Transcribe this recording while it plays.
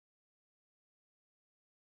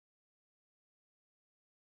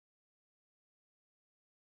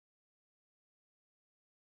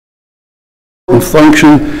important function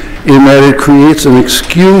in that it creates an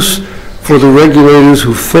excuse for the regulators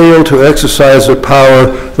who fail to exercise their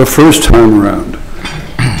power the first time around.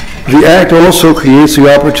 The Act also creates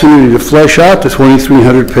the opportunity to flesh out the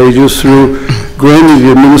 2,300 pages through granting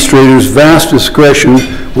the administrators vast discretion,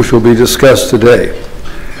 which will be discussed today.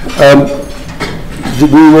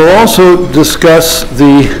 We will also discuss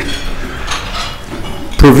the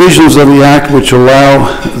provisions of the Act which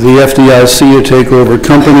allow the FDIC to take over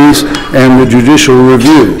companies and the judicial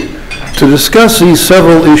review. To discuss these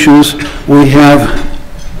several issues, we have,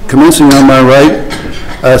 commencing on my right,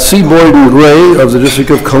 C. Boyden Gray of the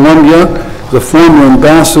District of Columbia, the former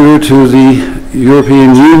ambassador to the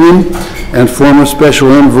European Union and former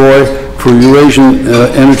special envoy for Eurasian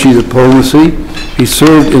energy diplomacy. He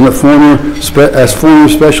served in as former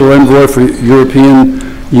special envoy for European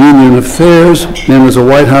Union Affairs and as a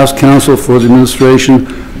White House counsel for the administration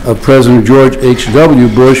of President George H.W.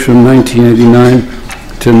 Bush from 1989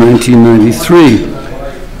 to 1993.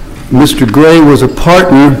 Mr. Gray was a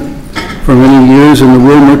partner for many years in the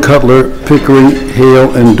Wilmarth, Cutler, Pickering,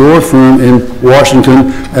 Hale, and Dorr firm in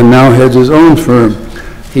Washington, and now heads his own firm.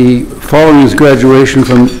 Following his graduation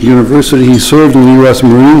from university, he served in the U.S.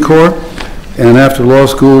 Marine Corps, and after law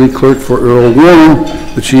school, he clerked for Earl Warren,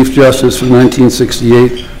 the Chief Justice from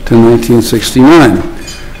 1968 to 1969.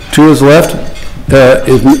 To his left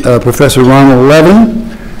is Professor Ronald Levin,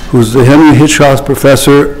 who's the Henry Hitchcock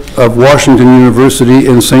Professor of Washington University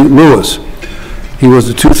in St. Louis. He was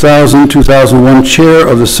the 2000-2001 chair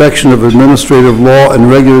of the Section of Administrative Law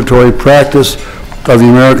and Regulatory Practice of the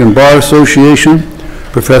American Bar Association.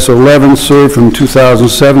 Professor Levin served from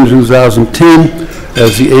 2007 to 2010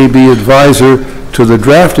 as the AB advisor to the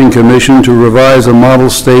Drafting Commission to revise the Model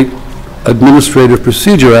State Administrative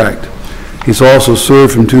Procedure Act. He's also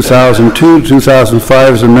served from 2002 to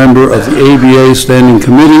 2005 as a member of the ABA Standing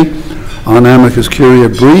Committee on Amicus Curiae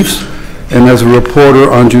Briefs and as a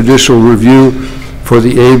reporter on judicial review for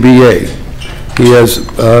the ABA. He has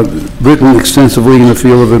written extensively in the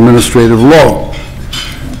field of administrative law.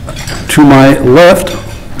 To my left,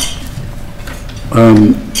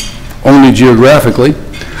 only geographically,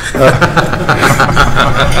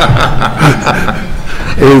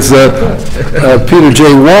 is Peter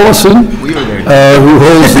J. Wallison, who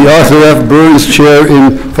holds the Arthur F. Burns Chair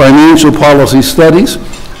in Financial Policy Studies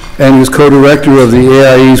and is co-director of the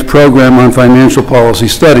AIE's Program on Financial Policy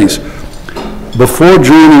Studies. Before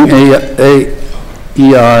joining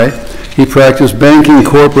AEI, he practiced banking,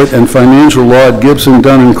 corporate, and financial law at Gibson,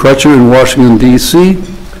 Dunn & Crutcher in Washington, D.C.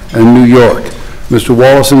 and New York. Mr.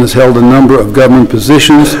 Wallison has held a number of government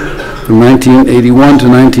positions. From 1981 to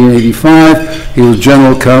 1985, he was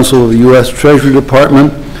general counsel of the U.S. Treasury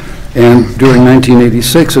Department, and during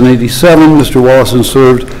 1986 and 87, Mr. Wallison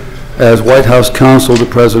served as White House counsel to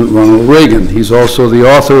President Ronald Reagan. He's also the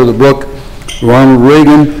author of the book, Ronald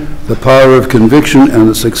Reagan, The Power of Conviction and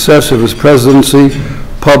the Success of His Presidency,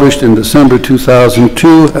 published in December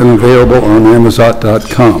 2002 and available on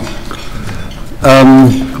Amazon.com.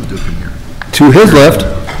 To his left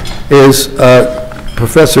is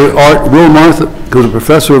Professor Art Wilmarth, who's a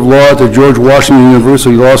professor of law at the George Washington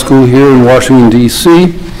University Law School here in Washington,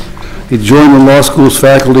 D.C. He joined the law school's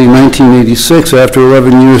faculty in 1986 after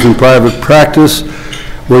 11 years in private practice,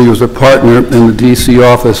 where he was a partner in the D.C.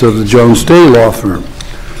 office of the Jones Day Law Firm.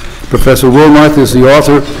 Professor Wilmarth is the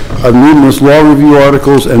author of numerous law review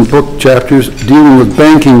articles and book chapters dealing with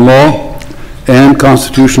banking law and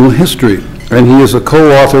constitutional history, and he is a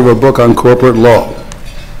co-author of a book on corporate law.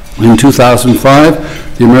 In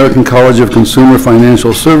 2005, the American College of Consumer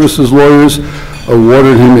Financial Services Lawyers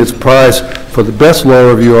awarded him its prize for the best law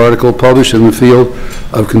review article published in the field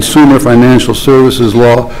of consumer financial services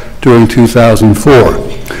law during 2004.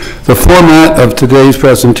 The format of today's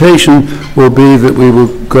presentation will be that we will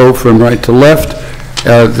go from right to left.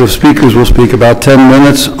 The speakers will speak about 10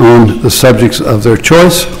 minutes on the subjects of their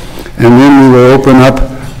choice, and then we will open up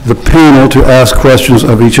the panel to ask questions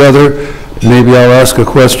of each other. Maybe I'll ask a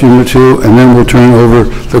question or two, and then we'll turn over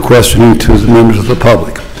the questioning to the members of the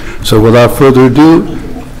public. So without further ado,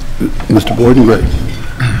 Mr. Boyden Gray.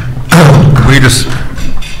 We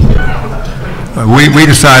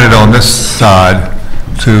decided on this side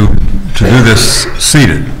to do this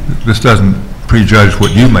seated. This doesn't prejudge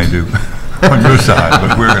what you may do on your side,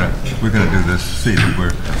 but we're gonna do this seated.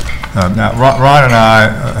 Now Ron and I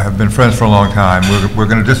have been friends for a long time. We're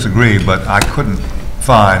going to disagree, but I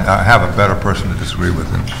have a better person to disagree with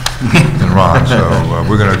than Ron. So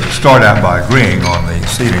we're going to start out by agreeing on the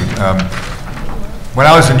seating. When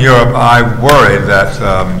I was in Europe, I worried that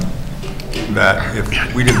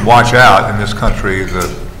if we didn't watch out in this country, the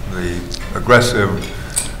aggressive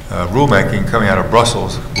rulemaking coming out of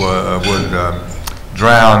Brussels would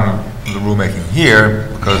drown the rulemaking here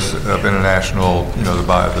because of international,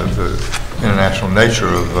 the international nature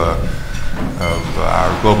of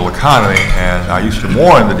our global economy. And I used to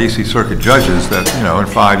warn the D.C. Circuit judges that, in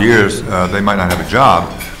 5 years they might not have a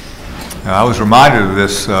job. I was reminded of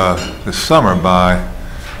this this summer by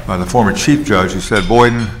the former chief judge who said,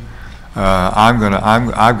 "Boyden,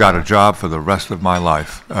 I've got a job for the rest of my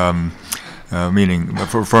life," meaning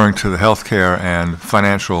referring to the healthcare and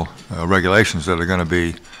financial regulations that are going to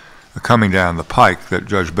be coming down the pike that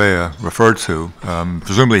Judge Bea referred to.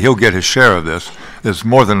 Presumably he'll get his share of this. There's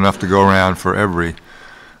more than enough to go around for every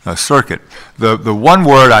circuit. The one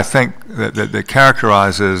word I think that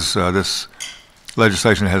characterizes this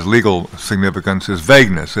legislation that has legal significance is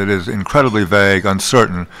vagueness. It is incredibly vague,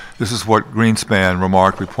 uncertain. This is what Greenspan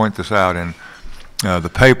remarked. We point this out in the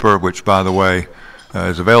paper, which, by the way,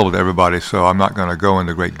 is available to everybody, so I'm not going to go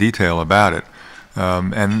into great detail about it.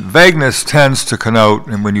 And vagueness tends to connote,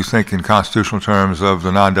 and when you think in constitutional terms, of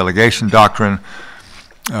the non-delegation doctrine,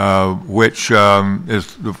 which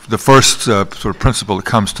is the first sort of principle that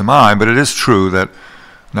comes to mind. But it is true that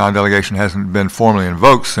non-delegation hasn't been formally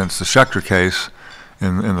invoked since the Schechter case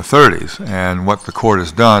in the 30s. And what the court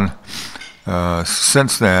has done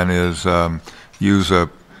since then is use a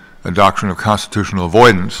doctrine of constitutional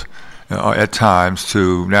avoidance at times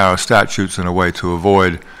to narrow statutes in a way to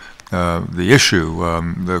avoid the issue.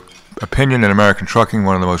 The opinion in American Trucking,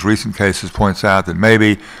 one of the most recent cases, points out that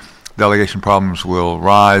maybe delegation problems will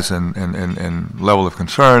rise in level of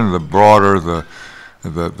concern the broader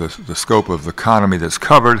the scope of the economy that's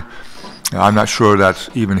covered. I'm not sure that's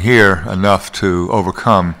even here enough to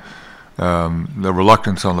overcome the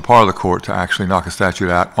reluctance on the part of the court to actually knock a statute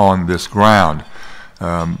out on this ground.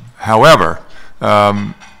 However,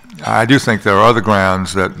 I do think there are other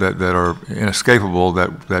grounds that are inescapable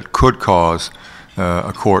that could cause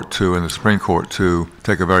a court to, in the Supreme Court, to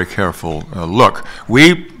take a very careful look.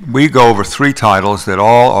 We go over 3 titles that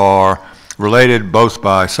all are related both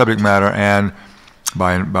by subject matter and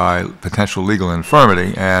by potential legal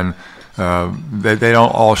infirmity, and they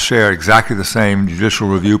don't all share exactly the same judicial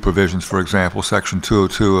review provisions. For example, Section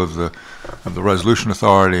 202 of the Resolution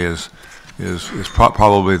Authority is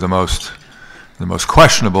probably the most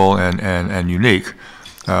questionable and unique,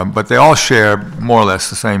 but they all share more or less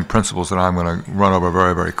the same principles that I'm going to run over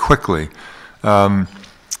very, very quickly.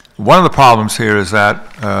 One of the problems here is that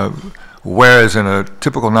whereas in a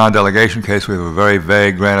typical non-delegation case we have a very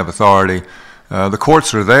vague grant of authority, the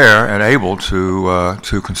courts are there and able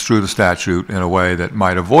to construe the statute in a way that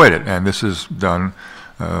might avoid it, and this is done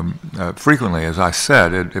frequently. As I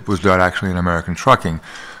said, it was done actually in American Trucking.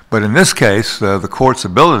 But in this case, the court's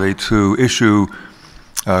ability to issue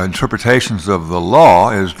interpretations of the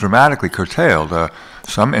law is dramatically curtailed.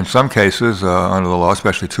 In some cases, under the law,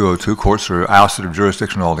 especially 202, courts are ousted of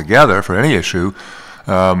jurisdiction altogether for any issue.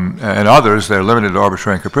 And others, they're limited to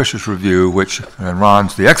arbitrary and capricious review, and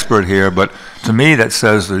Ron's the expert here, but to me that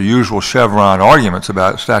says the usual Chevron arguments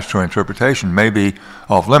about statutory interpretation may be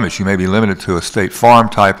off limits. You may be limited to a State Farm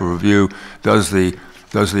type of review. Does the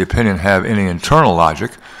opinion have any internal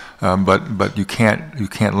logic? But you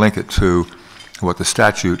can't link it to what the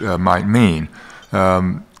statute might mean.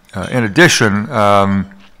 In addition, for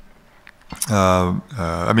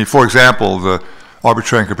example, the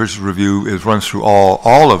arbitrary and capricious review runs through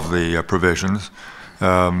all of the provisions.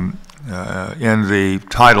 In the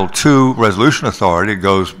Title II Resolution Authority, it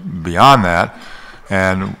goes beyond that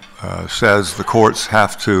and says the courts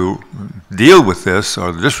have to deal with this,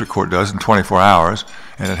 or the district court does, in 24 hours,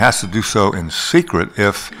 and it has to do so in secret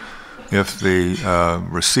if the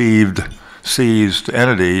seized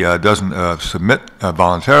entity doesn't submit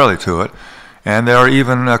voluntarily to it. And there are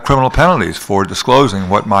even criminal penalties for disclosing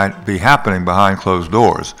what might be happening behind closed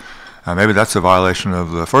doors. Maybe that's a violation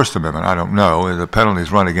of the First Amendment. I don't know. The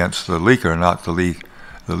penalties run against the leaker, not the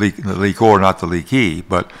leaker, not the leakee.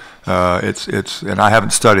 But and I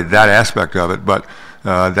haven't studied that aspect of it, but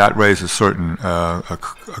that raises certain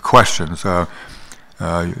questions.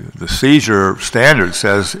 The seizure standard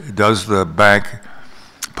says, does the bank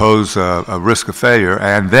pose a risk of failure?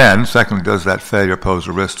 And then, secondly, does that failure pose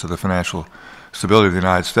a risk to the financial stability of the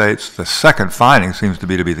United States? The second finding seems to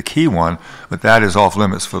be the key one, but that is off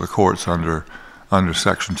limits for the courts under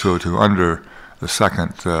Section 202, under the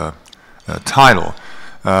second title.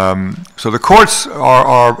 So the courts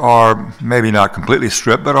are maybe not completely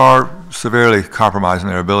stripped, but are severely compromised in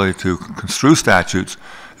their ability to construe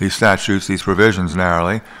these provisions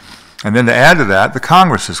narrowly. And then to add to that, the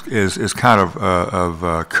Congress is kind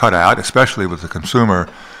of cut out, especially with the Consumer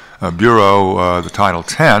Bureau, the Title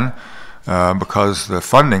X, because the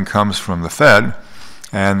funding comes from the Fed,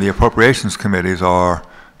 and the appropriations committees are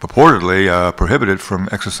purportedly prohibited from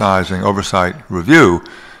exercising oversight review.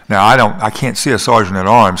 Now, I can't see a sergeant at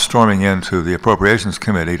arms storming into the appropriations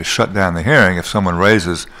committee to shut down the hearing if someone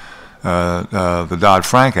raises the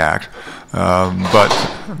Dodd-Frank Act,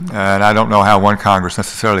 and I don't know how one Congress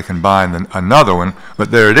necessarily can bind another one,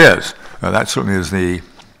 but there it is. That certainly is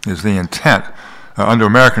the intent. Under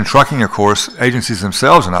American trucking, of course, agencies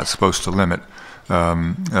themselves are not supposed to limit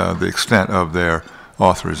the extent of their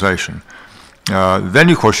authorization. Then,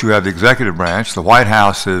 of course, you have the executive branch. The White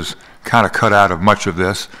House is kind of cut out of much of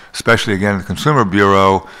this, especially, again, the Consumer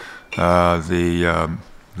Bureau. The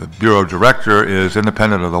Bureau Director is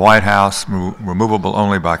independent of the White House, removable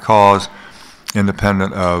only by cause,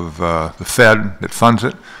 independent of the Fed that funds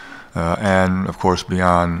it, and, of course,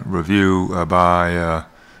 beyond review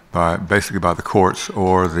basically by the courts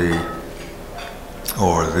or the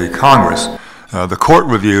Congress. The court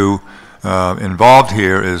review involved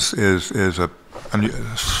here is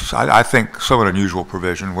I think, somewhat unusual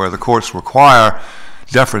provision where the courts require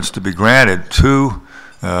deference to be granted to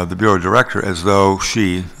the Bureau Director as though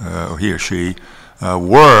he or she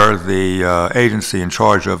were the agency in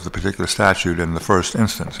charge of the particular statute in the first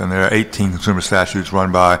instance. And there are 18 consumer statutes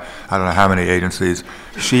run by I don't know how many agencies.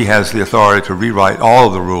 She has the authority to rewrite all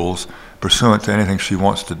of the rules pursuant to anything she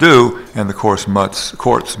wants to do, and the courts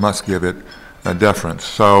must give it deference.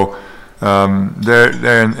 So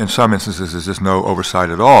there in some instances there's just no oversight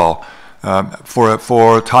at all.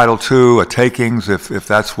 For Title II, a takings, if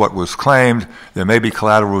that's what was claimed, there may be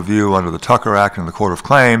collateral review under the Tucker Act and the Court of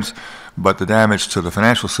Claims, but the damage to the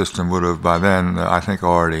financial system would have by then, I think,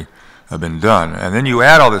 already been done. And then you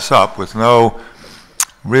add all this up with no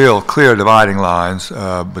real clear dividing lines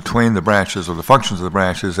between the branches or the functions of the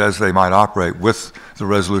branches as they might operate with the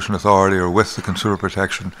Resolution Authority or with the Consumer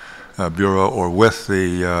Protection Bureau or with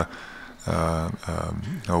the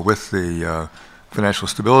Financial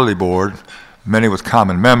Stability Board, many with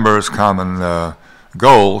common members, common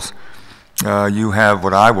goals. You have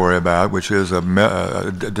what I worry about, which is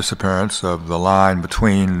a disappearance of the line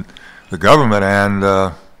between the government and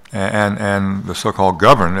the so-called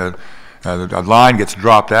governed. A line gets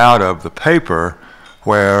dropped out of the paper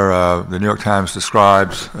where the New York Times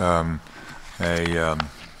describes a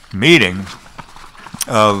meeting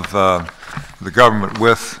of the government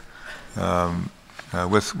with the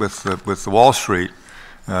Wall Street.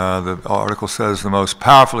 The article says the most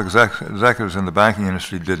powerful executives in the banking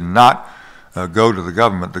industry did not go to the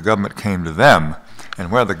government came to them.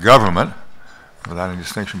 And where the government, without any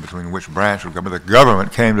distinction between which branch of government, the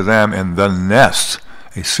government came to them in the Nest,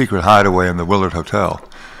 a secret hideaway in the Willard Hotel.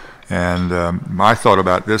 And my thought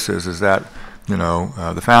about this is that, you know,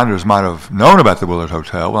 the founders might have known about the Willard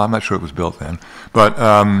Hotel. Well, I'm not sure it was built then, but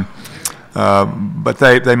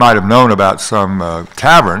they might have known about some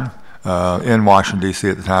tavern in Washington, D.C.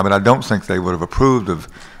 at the time, but I don't think they would have approved of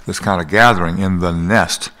this kind of gathering in the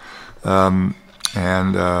Nest.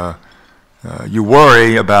 You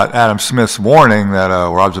worry about Adam Smith's warning that,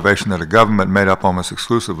 or observation that a government made up almost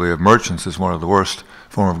exclusively of merchants is one of the worst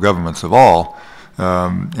form of governments of all.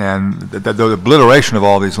 And the obliteration of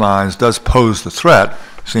all these lines does pose the threat,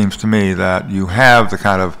 seems to me, that you have the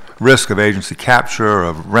kind of risk of agency capture,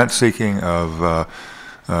 of rent seeking, of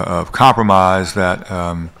compromise that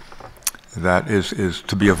is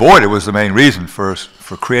to be avoided. Was the main reason for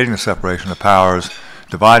creating the separation of powers,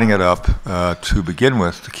 dividing it up to begin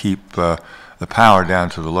with, to keep the power down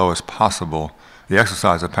to the lowest possible, the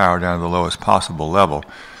exercise of power down to the lowest possible level.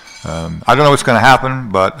 I don't know what's going to happen,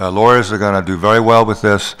 but lawyers are going to do very well with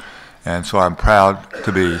this, and so I'm proud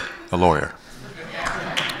to be a lawyer.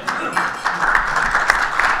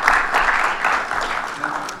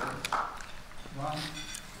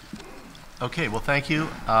 Okay, well, thank you,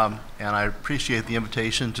 and I appreciate the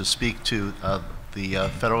invitation to speak to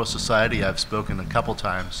the Federalist Society. I've spoken a couple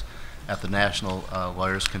times at the National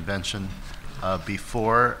Lawyers Convention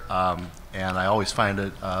before, and I always find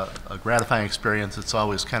it a gratifying experience. It's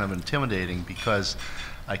always kind of intimidating because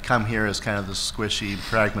I come here as kind of the squishy,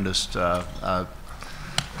 pragmatist,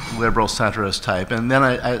 liberal centrist type, and then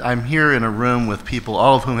I'm here in a room with people,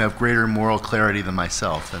 all of whom have greater moral clarity than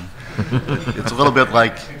myself, and it's a little bit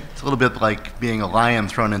like being a lion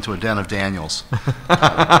thrown into a den of Daniels.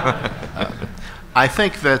 I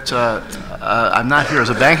think that I'm not here as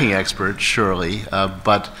a banking expert, surely,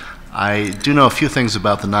 but I do know a few things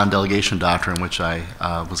about the non-delegation doctrine, which I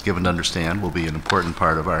was given to understand will be an important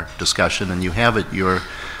part of our discussion. And you have at your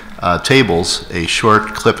tables a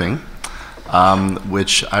short clipping,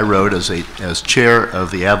 which I wrote as chair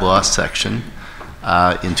of the ad law section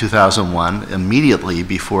in 2001, immediately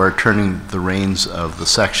before turning the reins of the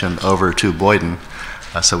section over to Boyden.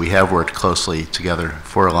 So we have worked closely together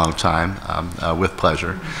for a long time, with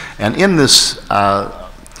pleasure. And in this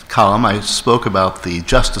column, I spoke about the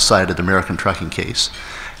just decided American trucking case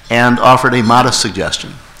and offered a modest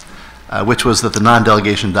suggestion, which was that the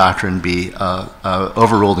non-delegation doctrine be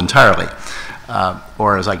overruled entirely,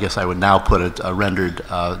 or as I guess I would now put it, rendered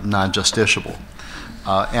non-justiciable.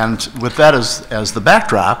 And with that as the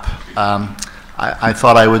backdrop, I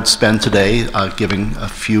thought I would spend today giving a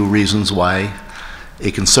few reasons why a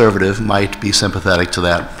conservative might be sympathetic to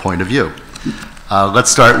that point of view. Let's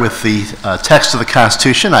start with the text of the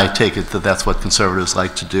Constitution. I take it that that's what conservatives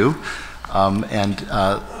like to do. And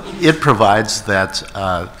it provides that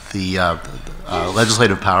the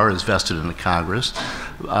legislative power is vested in the Congress,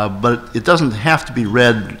 but it doesn't have to be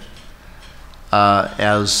read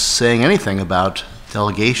as saying anything about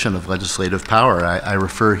delegation of legislative power. I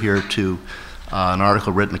refer here to an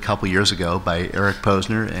article written a couple years ago by Eric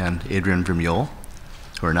Posner and Adrian Vermeule,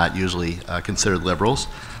 who are not usually considered liberals.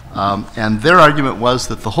 And their argument was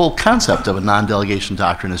that the whole concept of a non-delegation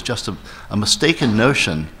doctrine is just a mistaken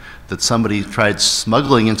notion that somebody tried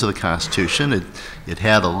smuggling into the Constitution. It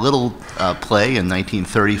had a little play in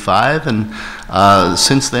 1935, and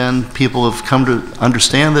since then people have come to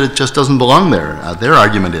understand that it just doesn't belong there. Their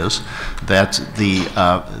argument is that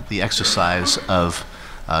the exercise of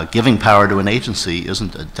giving power to an agency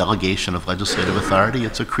isn't a delegation of legislative authority,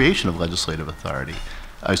 it's a creation of legislative authority.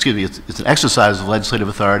 Excuse me, it's an exercise of legislative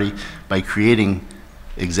authority by creating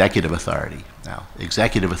executive authority. Now,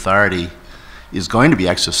 executive authority is going to be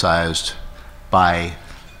exercised by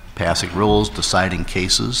passing rules, deciding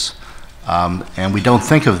cases, and we don't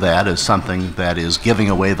think of that as something that is giving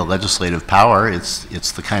away the legislative power.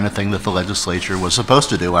 It's the kind of thing that the legislature was supposed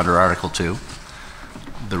to do under Article 2.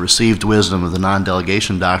 The received wisdom of the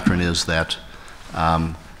non-delegation doctrine is that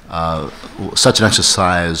such an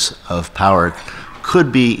exercise of power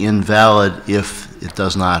could be invalid if it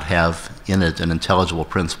does not have in it an intelligible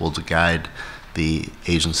principle to guide the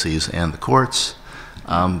agencies and the courts.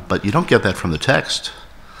 But you don't get that from the text.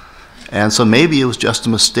 And so maybe it was just a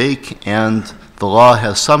mistake, and the law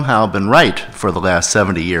has somehow been right for the last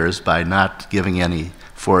 70 years by not giving any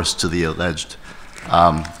force to the alleged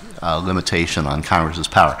limitation on Congress's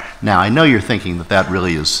power. Now, I know you're thinking that that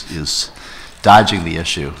really is dodging the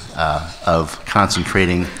issue of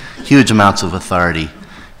concentrating huge amounts of authority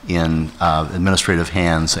in administrative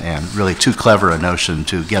hands, and really too clever a notion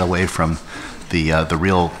to get away from the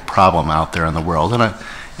real problem out there in the world. And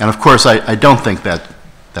of course, I don't think that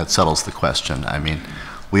settles the question. I mean,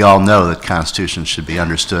 we all know that constitutions should be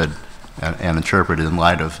understood and interpreted in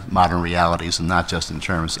light of modern realities, and not just in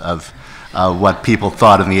terms of what people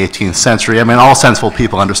thought in the 18th century. I mean, all sensible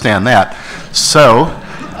people understand that. So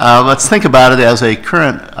let's think about it as a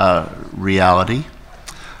current reality.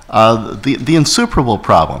 The insuperable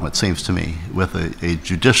problem, it seems to me, with a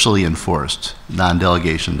judicially enforced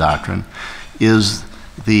non-delegation doctrine is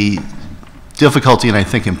the difficulty and I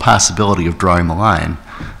think impossibility of drawing the line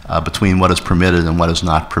between what is permitted and what is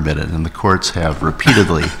not permitted. And the courts have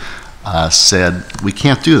repeatedly said we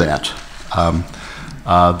can't do that.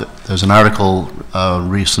 There's an article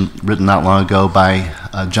written not long ago by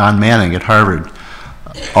John Manning at Harvard,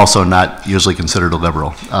 also not usually considered a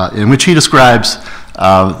liberal, in which he describes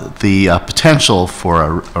the potential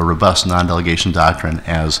for a robust non-delegation doctrine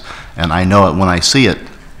as, and I know it when I see it,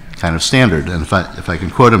 kind of standard. And if I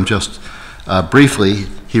can quote him just briefly,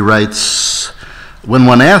 he writes, "When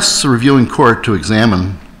one asks a reviewing court to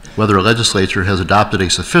examine whether a legislature has adopted a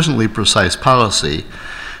sufficiently precise policy,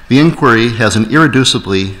 the inquiry has an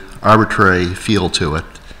irreducibly arbitrary feel to it,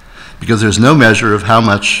 because there's no measure of how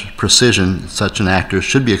much precision such an actor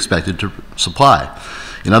should be expected to supply.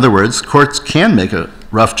 In other words, courts can make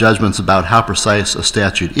rough judgments about how precise a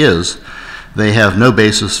statute is. They have no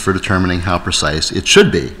basis for determining how precise it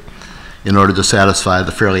should be in order to satisfy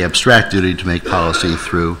the fairly abstract duty to make policy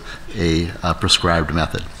through a prescribed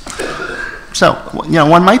method." So, you know,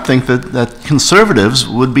 one might think that conservatives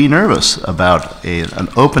would be nervous about an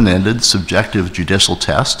open-ended, subjective judicial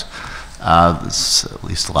test. At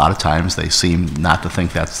least a lot of times they seem not to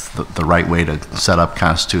think that's the right way to set up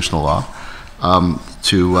constitutional law.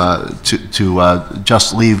 To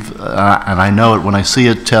just leave, and I know it when I see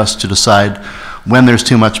a test, to decide when there's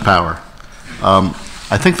too much power.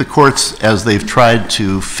 I think the courts, as they've tried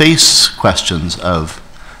to face questions of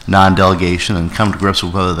non-delegation and come to grips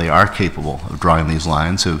with whether they are capable of drawing these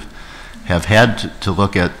lines, have had to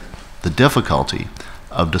look at the difficulty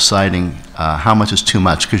of deciding how much is too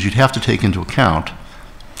much, because you'd have to take into account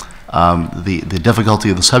the difficulty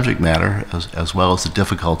of the subject matter as well as the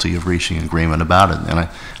difficulty of reaching agreement about it. And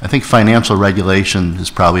I think financial regulation is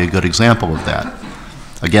probably a good example of that.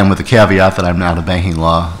 Again, with the caveat that I'm not a banking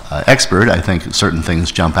law expert, I think certain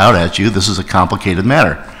things jump out at you. This is a complicated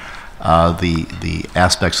matter. The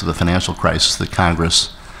aspects of the financial crisis that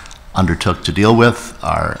Congress undertook to deal with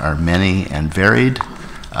are many and varied.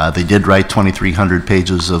 They did write 2,300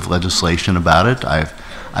 pages of legislation about it.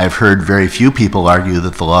 I've heard very few people argue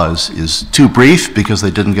that the law is too brief because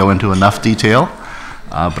they didn't go into enough detail,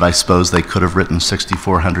 but I suppose they could have written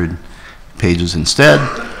 6,400 pages instead.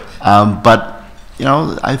 But you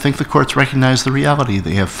know, I think the courts recognize the reality.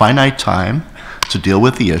 They have finite time to deal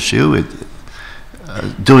with the issue.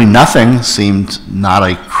 Doing nothing seemed not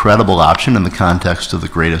a credible option in the context of the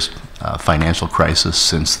greatest financial crisis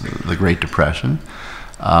since the Great Depression.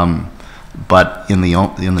 But in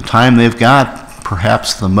the time they've got,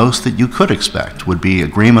 perhaps the most that you could expect would be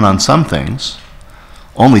agreement on some things,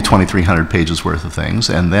 only 2,300 pages worth of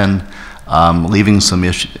things, and then leaving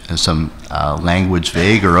some language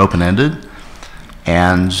vague or open-ended,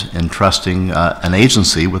 and entrusting an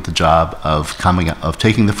agency with the job of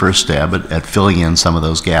taking the first stab at filling in some of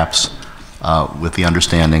those gaps with the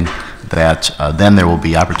understanding that then there will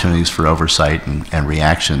be opportunities for oversight and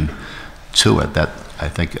reaction to it. That I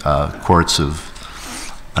think courts have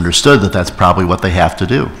understood that that's probably what they have to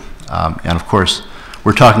do. And of course,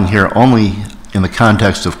 we're talking here only in the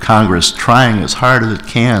context of Congress trying as hard as it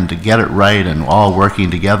can to get it right and all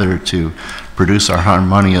working together to produce our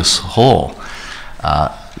harmonious whole.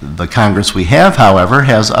 The Congress we have, however,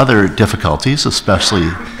 has other difficulties, especially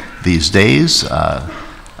these days.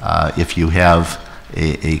 If you have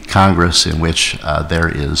a Congress in which there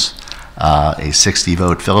is a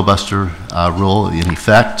 60-vote filibuster rule in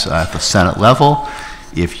effect at the Senate level,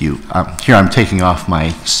 if you, here I'm taking off my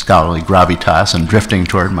scholarly gravitas and drifting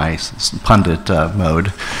toward my pundit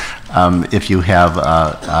mode, if you have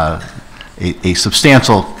a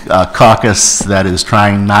substantial caucus that is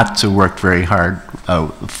trying not to work very hard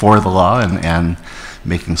for the law and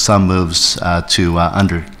making some moves to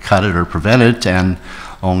undercut it or prevent it, and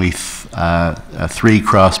only 3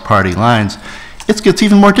 cross-party lines, it gets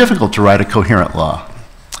even more difficult to write a coherent law.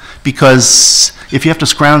 Because if you have to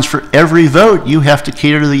scrounge for every vote, you have to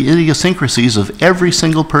cater to the idiosyncrasies of every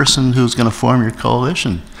single person who's going to form your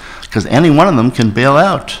coalition, because any one of them can bail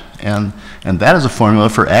out. And that is a formula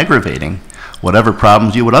for aggravating whatever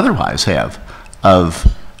problems you would otherwise have of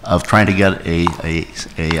trying to get a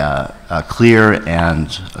clear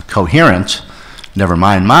and a coherent, never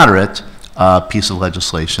mind moderate, piece of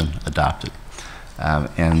legislation adopted.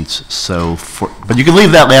 And so, but you can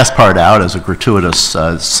leave that last part out as a gratuitous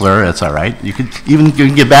slur. It's all right. You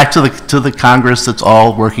can get back to the Congress that's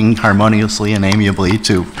all working harmoniously and amiably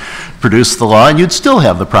to produce the law, and you'd still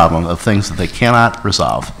have the problem of things that they cannot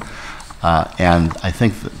resolve. And I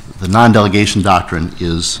think the non-delegation doctrine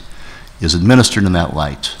is administered in that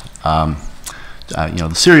light.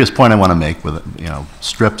 The serious point I want to make, with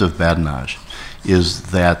stripped of badinage, is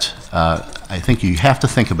that I think you have to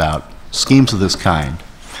think about schemes of this kind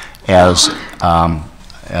as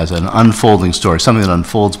an unfolding story, something that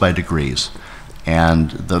unfolds by degrees.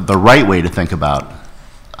 And the right way to think about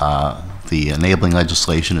the enabling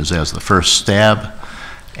legislation is as the first stab,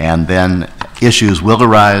 and then issues will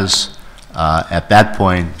arise. At that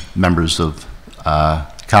point, members of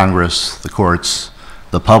Congress, the courts,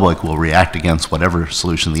 the public will react against whatever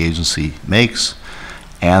solution the agency makes,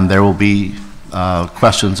 and there will be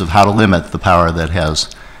questions of how to limit the power that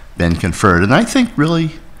has been conferred. And I think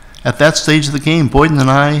really at that stage of the game, Boyden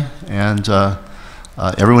and I and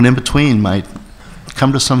everyone in between might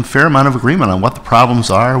come to some fair amount of agreement on what the problems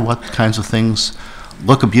are, what kinds of things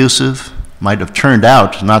look abusive, might have turned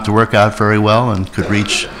out not to work out very well, and could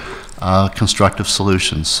reach constructive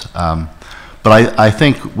solutions. But I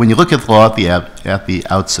think when you look at the law at the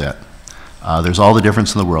outset, there's all the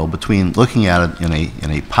difference in the world between looking at it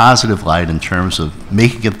in a positive light in terms of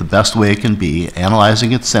making it the best way it can be,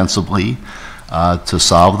 analyzing it sensibly to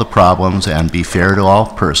solve the problems and be fair to all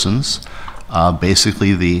persons.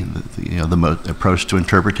 Basically, the approach to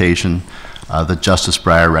interpretation that Justice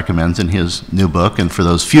Breyer recommends in his new book, and for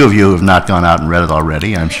those few of you who have not gone out and read it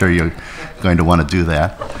already, I'm sure you're going to want to do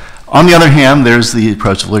that. On the other hand, there's the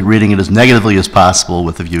approach of reading it as negatively as possible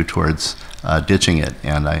with a view towards ditching it,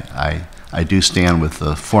 and I do stand with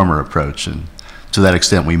the former approach, and to that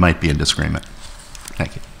extent we might be in disagreement.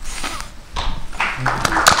 Thank you.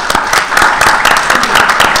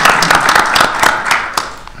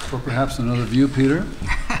 Or perhaps another view, Peter?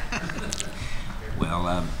 Well,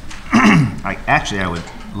 I would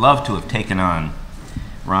love to have taken on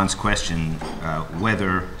Ron's question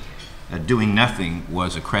whether doing nothing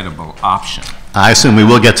was a credible option. I assume we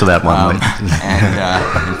will get to that one.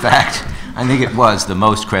 In fact, I think it was the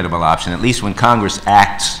most credible option. At least when Congress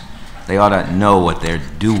acts, they ought to know what they're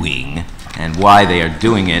doing and why they are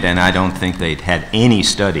doing it, and I don't think they'd had any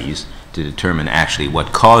studies to determine actually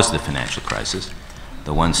what caused the financial crisis.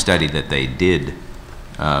 The one study that they did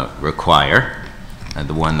require,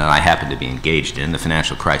 the one that I happen to be engaged in, the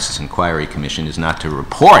Financial Crisis Inquiry Commission, is not to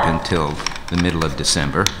report until the middle of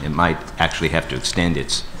December. It might actually have to extend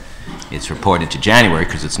its report into January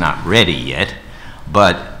because it's not ready yet,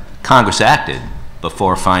 but Congress acted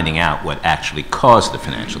before finding out what actually caused the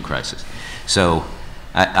financial crisis. So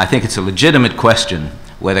I think it's a legitimate question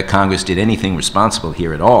whether Congress did anything responsible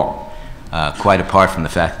here at all, quite apart from the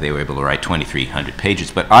fact that they were able to write 2,300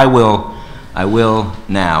 pages. But I will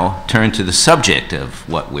now turn to the subject of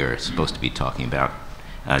what we're supposed to be talking about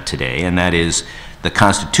today, and that is the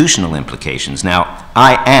constitutional implications. Now,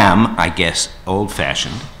 I am, I guess,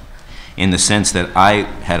 old-fashioned in the sense that I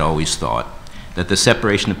had always thought that the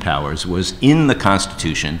separation of powers was in the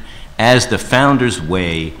Constitution as the founders'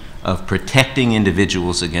 way of protecting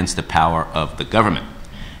individuals against the power of the government.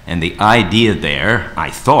 And the idea there,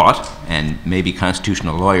 I thought, and maybe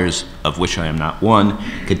constitutional lawyers, of which I am not one,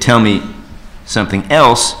 could tell me something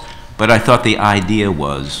else, but I thought the idea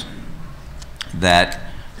was that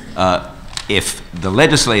if the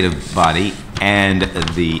legislative body and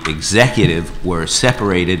the executive were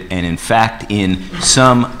separated and in fact in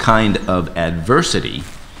some kind of adversity,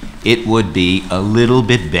 it would be a little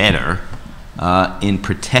bit better in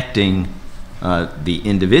protecting the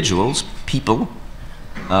individuals, people,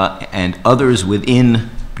 and others within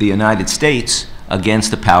the United States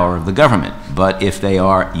against the power of the government. But if they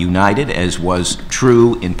are united, as was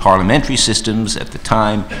true in parliamentary systems at the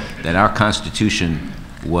time that our Constitution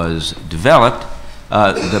was developed,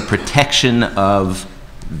 the protection of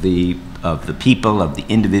the people, of the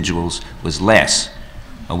individuals, was less.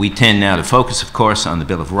 We tend now to focus, of course, on the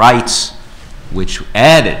Bill of Rights, which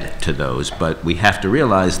added to those, but we have to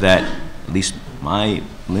realize that, at least my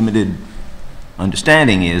limited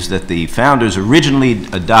understanding is, that the founders originally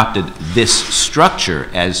adopted this structure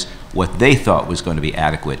as what they thought was going to be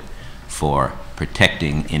adequate for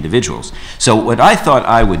protecting individuals. So what I thought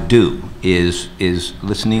I would do is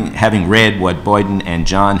listening, having read what Boyden and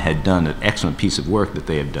John had done, an excellent piece of work that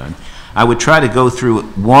they have done, I would try to go through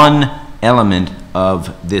one element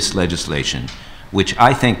of this legislation, which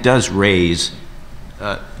I think does raise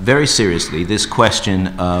very seriously this question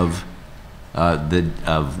of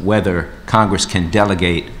whether Congress can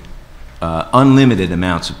delegate unlimited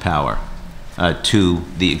amounts of power to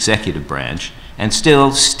the executive branch and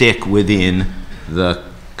still stick within the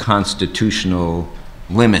constitutional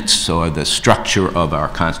limits or the structure of our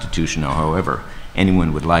Constitution, or however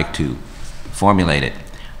anyone would like to formulate it.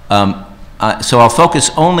 So I'll focus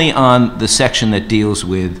only on the section that deals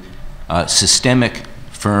with systemic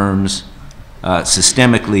firms,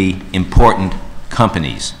 systemically important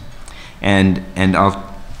companies. And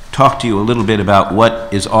I'll talk to you a little bit about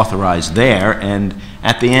what is authorized there, and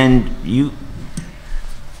at the end,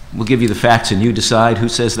 we'll give you the facts and you decide who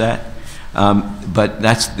says that. But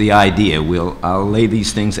that's the idea. I'll lay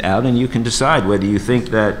these things out and you can decide whether you think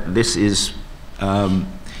that this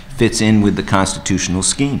fits in with the constitutional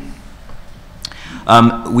scheme.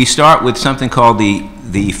 We start with something called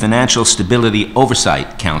the Financial Stability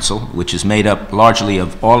Oversight Council, which is made up largely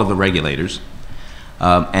of all of the regulators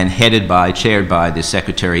and chaired by the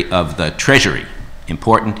Secretary of the Treasury.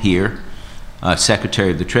 Important here,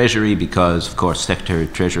 Secretary of the Treasury, because, of course, Secretary of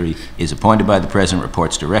the Treasury is appointed by the President,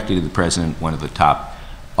 reports directly to the President, one of the top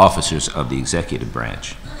officers of the executive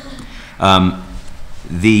branch.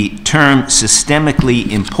 The term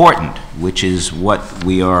systemically important, which is what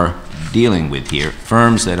we are dealing with here,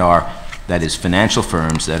 firms that is financial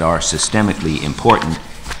firms that are systemically important,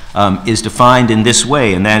 is defined in this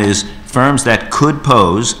way, and that is firms that could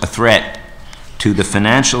pose a threat to the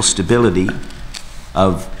financial stability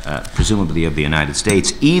of, presumably of the United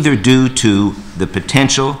States, either due to the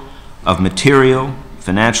potential of material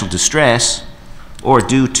financial distress or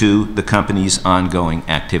due to the company's ongoing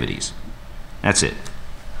activities. That's it.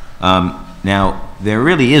 Now, there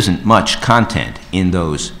really isn't much content in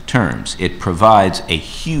those terms. It provides a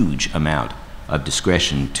huge amount of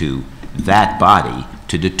discretion to that body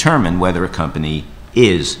to determine whether a company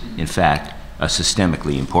is, in fact, a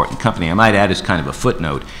systemically important company. I might add as kind of a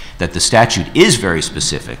footnote that the statute is very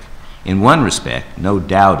specific in one respect, no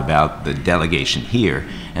doubt about the delegation here,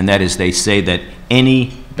 and that is they say that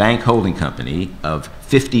any bank holding company of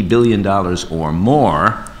 $50 billion or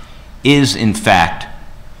more is, in fact,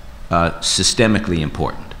 systemically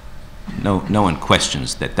important. no one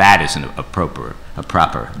questions that that is a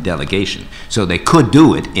proper delegation. So they could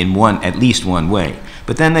do it in at least one way.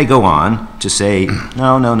 But then they go on to say,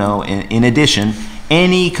 no. In addition,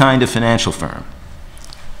 any kind of financial firm.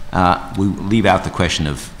 We leave out the question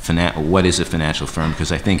of what is a financial firm,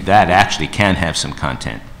 because I think that actually can have some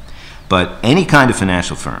content. But any kind of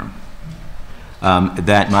financial firm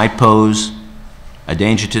that might pose a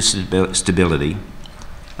danger to stability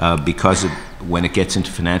because of when it gets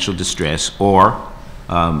into financial distress, or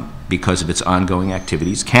because of its ongoing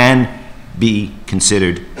activities, can be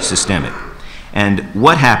considered systemic. And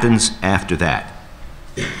what happens after that?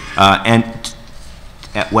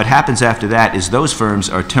 What happens after that is those firms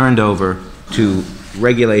are turned over to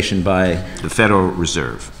regulation by the Federal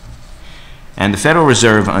Reserve. And the Federal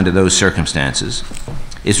Reserve, under those circumstances,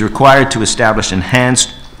 is required to establish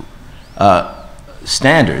enhanced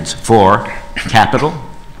standards for capital,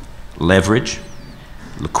 leverage,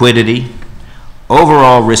 liquidity,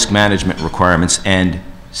 overall risk management requirements, and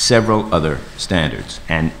several other standards.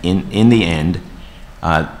 And in the end,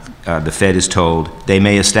 the Fed is told they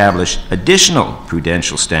may establish additional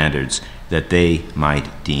prudential standards that they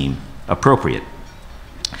might deem appropriate.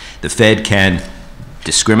 The Fed can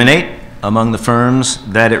discriminate among the firms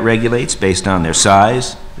that it regulates based on their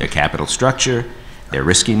size, their capital structure, their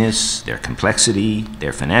riskiness, their complexity,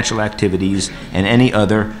 their financial activities, and any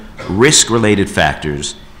other risk-related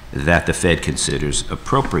factors that the Fed considers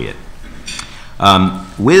appropriate.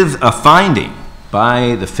 With a finding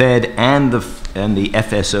by the Fed and the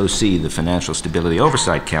FSOC, the Financial Stability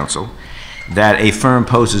Oversight Council, that a firm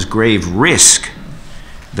poses grave risk,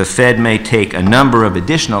 the Fed may take a number of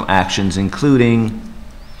additional actions, including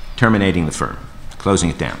terminating the firm, closing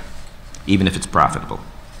it down, even if it's profitable.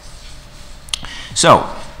 So,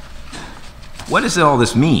 what does all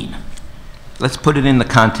this mean? Let's put it in the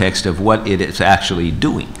context of what it is actually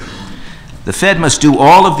doing. The Fed must do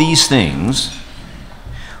all of these things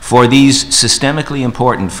for these systemically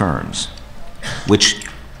important firms, which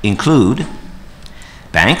include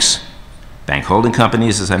banks, bank holding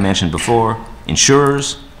companies, as I mentioned before,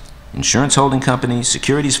 insurers, insurance holding companies,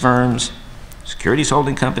 securities firms, securities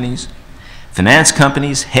holding companies, finance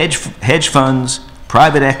companies, hedge funds,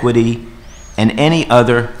 private equity, and any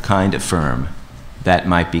other kind of firm that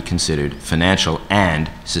might be considered financial and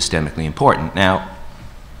systemically important. Now,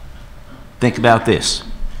 think about this.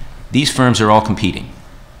 These firms are all competing.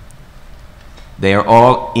 They are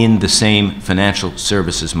all in the same financial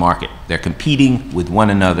services market. They're competing with one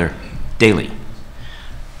another daily.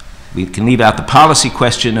 We can leave out the policy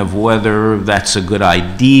question of whether that's a good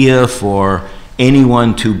idea for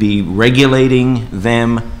anyone to be regulating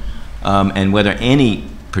them, and whether any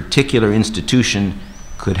particular institution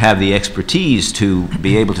could have the expertise to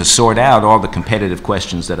be able to sort out all the competitive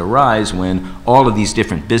questions that arise when all of these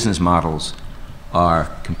different business models are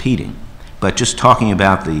competing. But just talking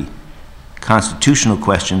about the constitutional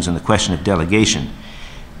questions and the question of delegation,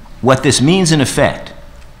 what this means in effect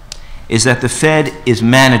is that the Fed is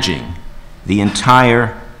managing the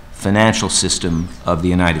entire financial system of the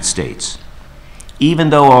United States. Even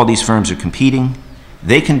though all these firms are competing,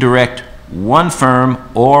 they can direct one firm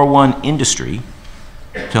or one industry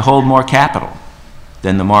to hold more capital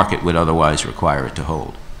than the market would otherwise require it to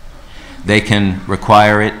hold. They can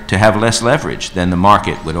require it to have less leverage than the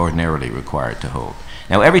market would ordinarily require it to hold.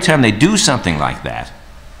 Now, every time they do something like that,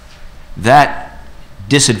 that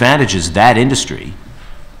disadvantages that industry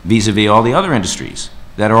vis-a-vis all the other industries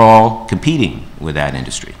that are all competing with that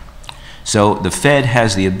industry. So the Fed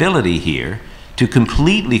has the ability here to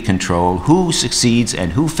completely control who succeeds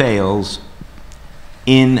and who fails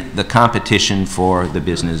in the competition for the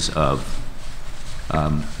business of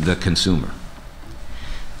the consumer.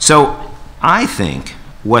 So I think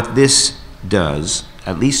what this does,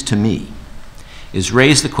 at least to me, is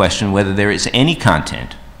raise the question whether there is any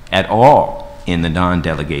content at all in the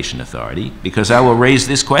non-delegation authority, because I will raise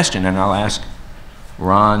this question and I'll ask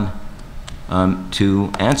Ron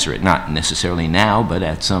to answer it, not necessarily now, but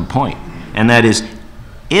at some point. And that is,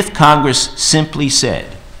 if Congress simply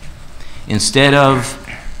said, instead of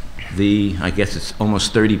the, I guess it's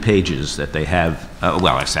almost 30 pages that they have,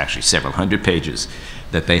 well, it's actually several hundred pages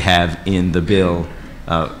that they have in the bill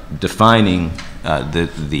defining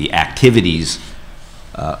the activities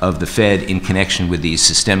of the Fed in connection with these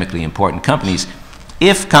systemically important companies,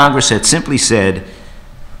 if Congress had simply said,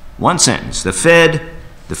 one sentence, the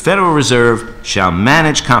Federal Reserve shall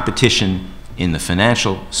manage competition in the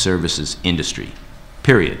financial services industry,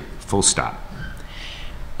 period, full stop.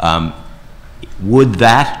 Would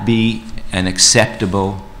that be an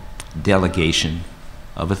acceptable delegation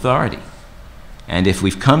of authority? And if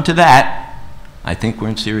we've come to that, I think we're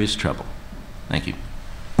in serious trouble. Thank you.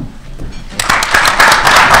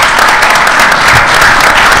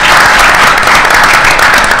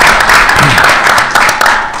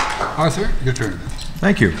 Arthur, your turn.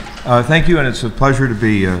 Thank you. Thank you, and it's a pleasure to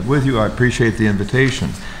be with you. I appreciate the invitation.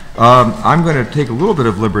 I'm going to take a little bit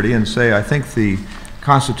of liberty and say I think the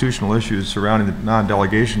constitutional issues surrounding the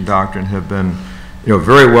non-delegation doctrine have been,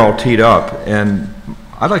 very well teed up, and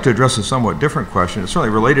I'd like to address a somewhat different question. It's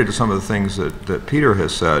certainly related to some of the things that Peter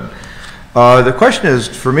has said. The question is,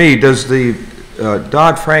 for me, does the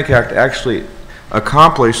Dodd-Frank Act actually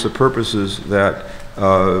accomplish the purposes that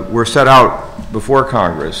were set out before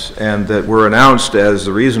Congress and that were announced as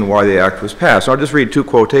the reason why the act was passed? I'll just read two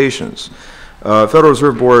quotations. Federal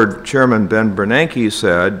Reserve Board Chairman Ben Bernanke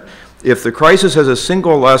said, "If the crisis has a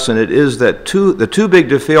single lesson, it is that the too big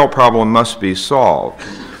to fail problem must be solved."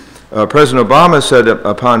 President Obama said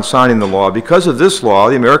upon signing the law, "Because of this law,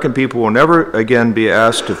 the American people will never again be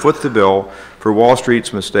asked to foot the bill for Wall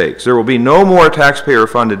Street's mistakes. There will be no more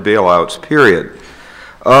taxpayer-funded bailouts, period."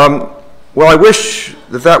 Well, I wish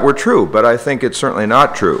that were true, but I think it's certainly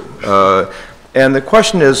not true. And the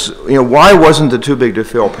question is, why wasn't the too big to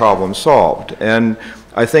fail problem solved? And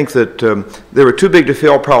I think that there were too big to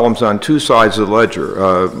fail problems on two sides of the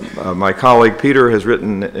ledger. My colleague Peter has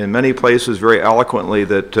written in many places very eloquently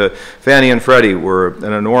that Fannie and Freddie were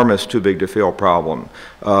an enormous too big to fail problem.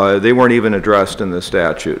 They weren't even addressed in the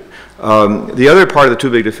statute. The other part of the too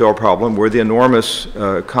big to fail problem were the enormous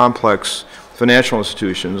complex financial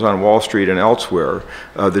institutions on Wall Street and elsewhere,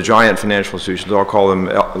 the giant financial institutions. I'll call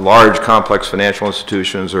them large complex financial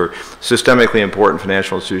institutions or systemically important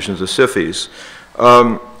financial institutions, the SIFIs.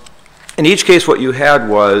 In each case, what you had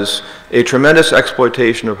was a tremendous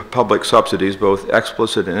exploitation of public subsidies, both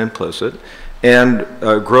explicit and implicit, and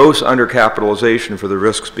gross undercapitalization for the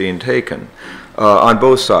risks being taken on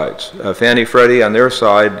both sides. Fannie, Freddie on their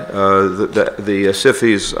side, the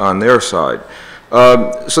SIFIs on their side.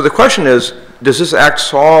 So the question is, does this act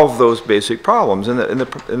solve those basic problems? And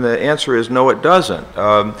the answer is no, it doesn't.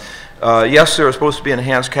 Yes, there are supposed to be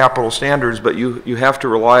enhanced capital standards, but you have to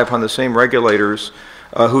rely upon the same regulators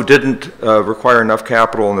who didn't require enough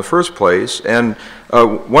capital in the first place. And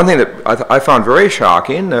one thing that I found very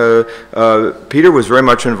shocking, Peter was very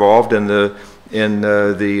much involved in the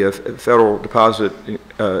Federal Deposit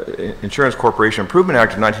Insurance Corporation Improvement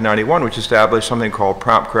Act of 1991, which established something called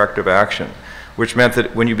prompt corrective action, which meant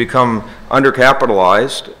that when you become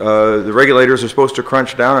undercapitalized, the regulators are supposed to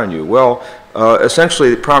crunch down on you. Well,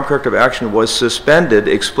 essentially, prompt corrective action was suspended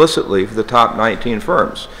explicitly for the top 19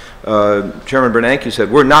 firms. Chairman Bernanke said,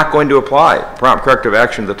 "We're not going to apply prompt corrective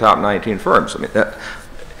action to the top 19 firms." I mean,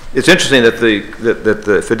 it's interesting that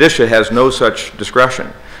the fiducia has no such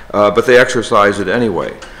discretion, but they exercise it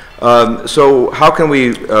anyway. So how can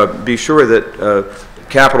we be sure that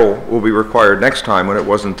capital will be required next time when it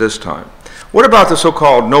wasn't this time? What about the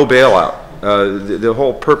so-called no bailout? The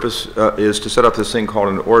whole purpose is to set up this thing called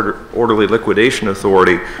an orderly liquidation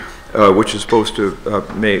authority, which is supposed to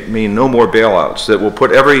mean no more bailouts, that will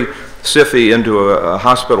put every SIFI into a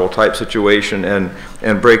hospital-type situation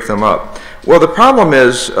and break them up. Well, the problem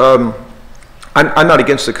is, I'm not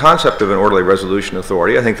against the concept of an orderly resolution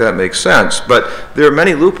authority. I think that makes sense, but there are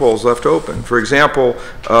many loopholes left open. For example,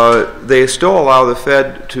 they still allow the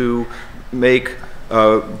Fed to make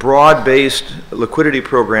broad-based liquidity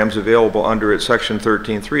programs available under its Section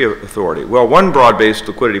 13.3 authority. Well, one broad-based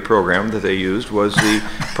liquidity program that they used was the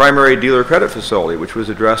primary dealer credit facility, which was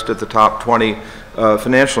addressed at the top 20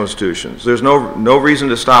 financial institutions. There's no reason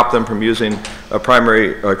to stop them from using a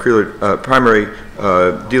primary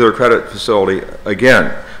dealer credit facility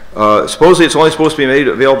again. Supposedly, it's only supposed to be made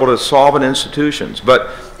available to solvent institutions, but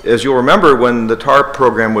as you'll remember, when the TARP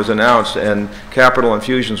program was announced and capital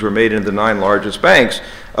infusions were made into the 9 largest banks,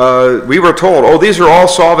 we were told, oh, these are all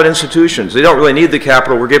solvent institutions. They don't really need the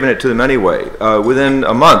capital. We're giving it to them anyway. Within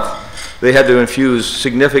a month, they had to infuse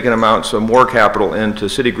significant amounts of more capital into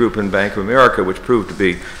Citigroup and Bank of America, which proved to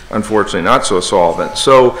be, unfortunately, not so solvent.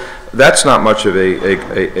 So that's not much of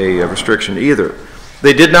a restriction either.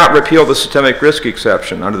 They did not repeal the systemic risk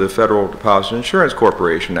exception under the Federal Deposit Insurance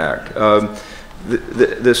Corporation Act.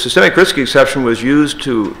 The systemic risk exception was used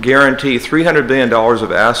to guarantee $300 billion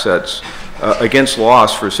of assets against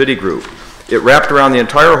loss for Citigroup. It wrapped around the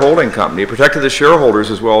entire holding company. It protected the shareholders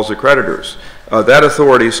as well as the creditors. That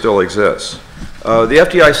authority still exists. The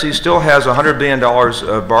FDIC still has $100 billion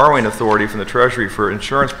of borrowing authority from the Treasury for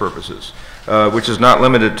insurance purposes, which is not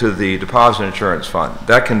limited to the deposit insurance fund.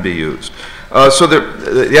 That can be used. So the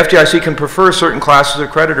FDIC can prefer certain classes of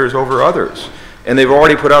creditors over others. And they've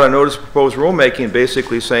already put out a notice of proposed rulemaking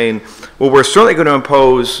basically saying, well, we're certainly going to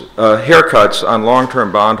impose haircuts on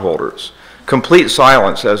long-term bondholders, complete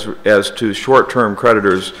silence as to short-term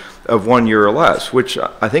creditors of 1 year or less, which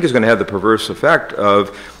I think is going to have the perverse effect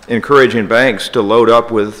of encouraging banks to load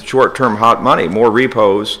up with short-term hot money, more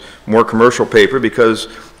repos, more commercial paper, because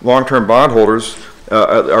long-term bondholders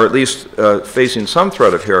are at least facing some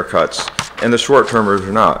threat of haircuts, and the short-termers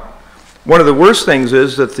are not. One of the worst things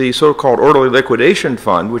is that the so-called orderly liquidation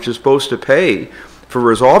fund, which is supposed to pay for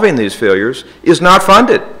resolving these failures, is not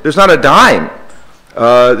funded. There's not a dime.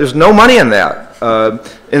 There's no money in that.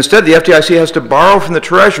 Instead, the FDIC has to borrow from the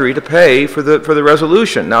Treasury to pay for the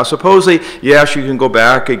resolution. Now, supposedly, yes, you can go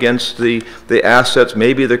back against the assets,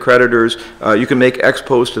 maybe the creditors. You can make ex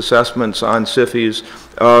post assessments on SIFIs,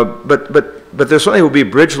 but there certainly will be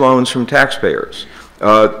bridge loans from taxpayers.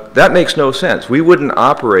 That makes no sense. We wouldn't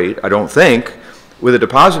operate, I don't think, with a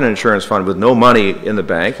deposit insurance fund with no money in the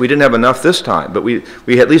bank. We didn't have enough this time, but we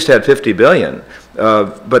at least had $50 billion.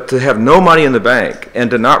 But to have no money in the bank and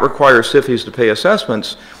to not require SIFIs to pay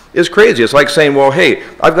assessments is crazy. It's like saying, well, hey,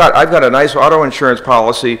 I've got a nice auto insurance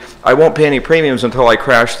policy. I won't pay any premiums until I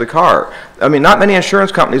crash the car. I mean, not many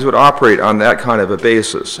insurance companies would operate on that kind of a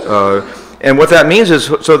basis. And what that means is,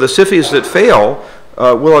 so the SIFIs that fail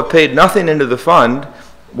will have paid nothing into the fund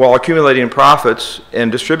while accumulating profits and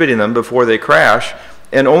distributing them before they crash,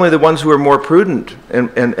 and only the ones who are more prudent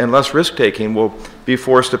and less risk-taking will be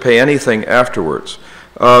forced to pay anything afterwards.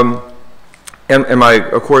 Of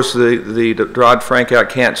course, the Dodd-Frank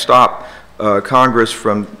Act can't stop Congress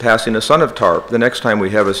from passing a son of TARP the next time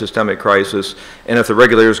we have a systemic crisis, and if the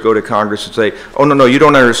regulators go to Congress and say, oh, no, you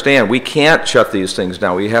don't understand, we can't shut these things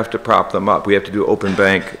down, we have to prop them up, we have to do open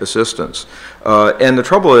bank assistance. And the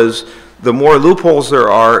trouble is, the more loopholes there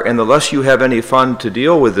are and the less you have any fund to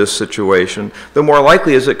deal with this situation, the more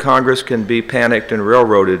likely is that Congress can be panicked and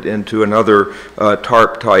railroaded into another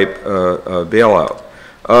TARP-type bailout.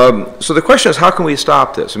 So the question is, how can we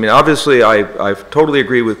stop this? I mean, obviously, I totally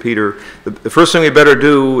agree with Peter. The first thing we better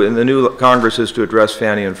do in the new Congress is to address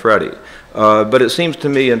Fannie and Freddie. But it seems to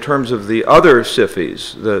me, in terms of the other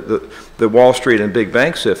SIFIs, the Wall Street and big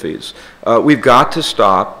bank SIFIs, we've got to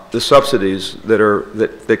stop the subsidies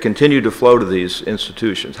that continue to flow to these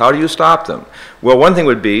institutions. How do you stop them? Well, one thing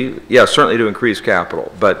would be, yes, certainly to increase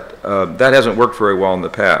capital, but that hasn't worked very well in the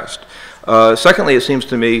past. Secondly, it seems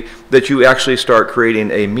to me that you actually start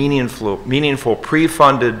creating a meaningful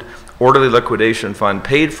pre-funded orderly liquidation fund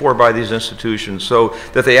paid for by these institutions so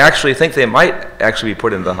that they actually think they might actually be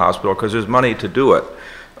put into the hospital because there's money to do it.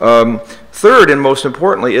 Third, and most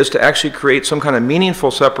importantly, is to actually create some kind of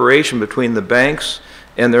meaningful separation between the banks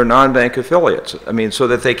and their non-bank affiliates. I mean, so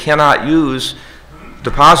that they cannot use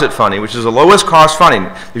deposit funding, which is the lowest cost funding.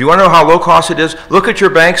 If you want to know how low cost it is, look at your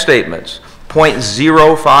bank statements.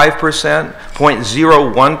 0.05%,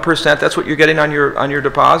 0.01%, that's what you're getting on your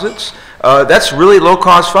deposits. That's really low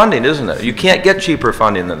cost funding, isn't it? You can't get cheaper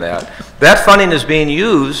funding than that. That funding is being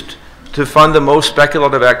used to fund the most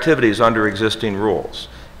speculative activities under existing rules.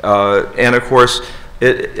 And of course,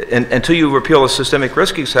 until you repeal the systemic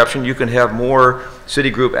risk exception, you can have more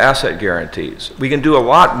Citigroup asset guarantees. We can do a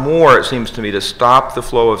lot more, it seems to me, to stop the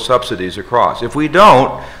flow of subsidies across. If we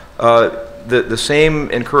don't, the same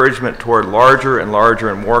encouragement toward larger and larger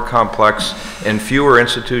and more complex and fewer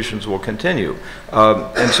institutions will continue.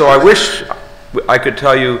 And so I wish I could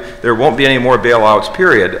tell you there won't be any more bailouts,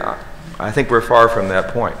 period. I think we're far from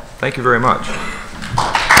that point. Thank you very much.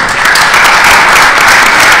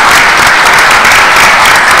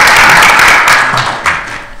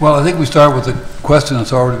 Well, I think we start with the question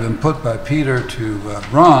that's already been put by Peter to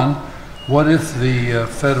Ron. What if the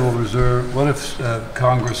Federal Reserve, what if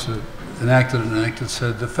Congress enacted an act that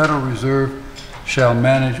said the Federal Reserve shall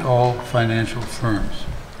manage all financial firms,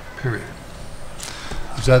 period?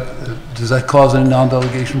 Does that cause any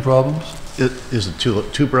non-delegation problems? Is it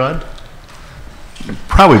too broad?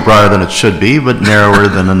 Probably broader than it should be, but narrower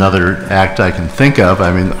than another act I can think of.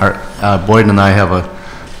 I mean, Boyden and I have a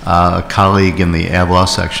colleague in the Ab Law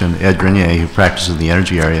section, Ed Grenier, who practices in the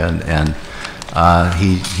energy area, and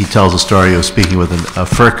he tells a story of speaking with a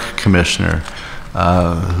FERC commissioner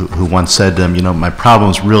who once said to him, you know, my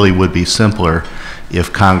problems really would be simpler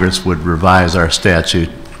if Congress would revise our statute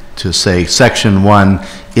to say, Section 1,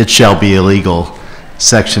 it shall be illegal.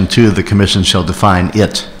 Section 2, the Commission shall define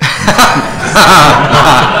it.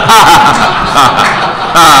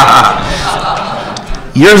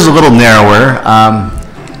 Yours is a little narrower.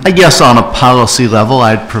 I guess on a policy level,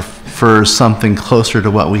 I'd prefer something closer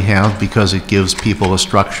to what we have because it gives people a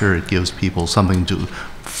structure, it gives people something to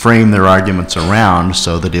frame their arguments around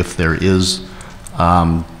so that if there is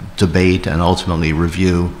debate and ultimately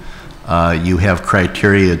review. You have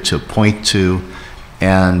criteria to point to,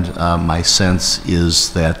 and my sense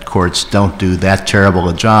is that courts don't do that terrible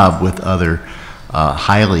a job with other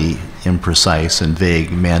highly imprecise and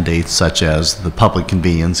vague mandates such as the public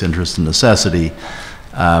convenience, interest, and necessity.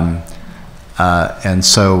 And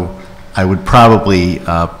so I would probably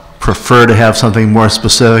prefer to have something more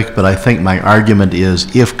specific, but I think my argument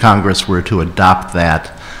is if Congress were to adopt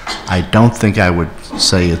that, I don't think I would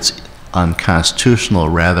say it's unconstitutional.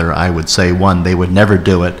 Rather, I would say, one, they would never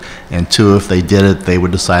do it, and two, if they did it, they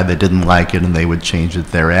would decide they didn't like it and they would change it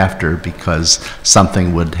thereafter because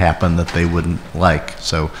something would happen that they wouldn't like.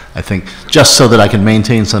 So I think just so that I can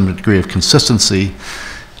maintain some degree of consistency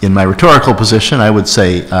in my rhetorical position, I would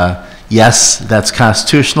say, yes, that's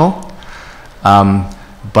constitutional,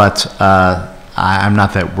 but I'm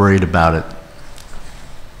not that worried about it.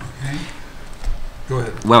 Okay. Go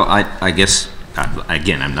ahead. Well, I guess,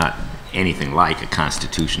 again, I'm not anything like a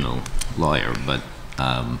constitutional lawyer, but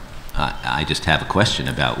I just have a question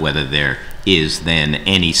about whether there is then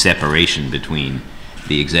any separation between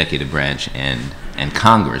the executive branch and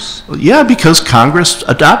Congress. Well, yeah, because Congress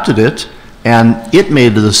adopted it, and it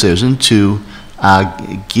made the decision to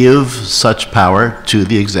give such power to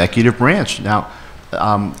the executive branch. Now,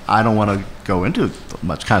 I don't want to go into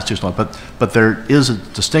much constitutional, but there is a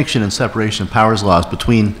distinction in separation of powers laws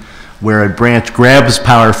between where a branch grabs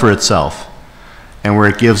power for itself and where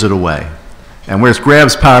it gives it away. And where it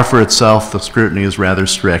grabs power for itself, the scrutiny is rather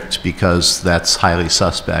strict because that's highly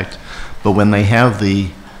suspect. But when they have the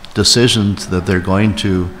decisions that they're going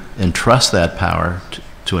to entrust that power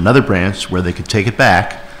to another branch where they could take it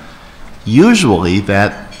back, usually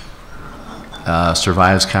that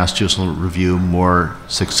survives constitutional review more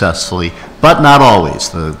successfully, but not always.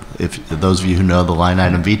 If those of you who know the line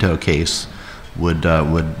item veto case would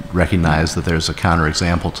recognize that there's a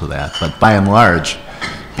counterexample to that. But by and large,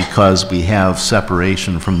 because we have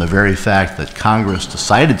separation from the very fact that Congress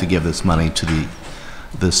decided to give this money to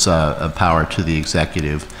this power to the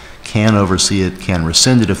executive, can oversee it, can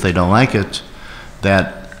rescind it if they don't like it,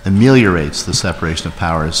 that ameliorates the separation of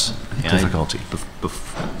powers difficulty.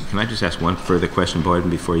 Can I just ask one further question, Boyden,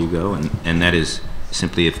 before you go? And that is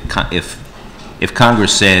simply if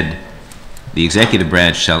Congress said the executive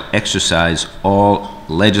branch shall exercise all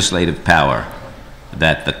legislative power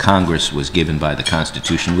that the Congress was given by the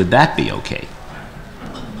Constitution, would that be okay?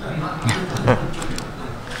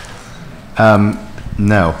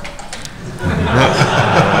 No.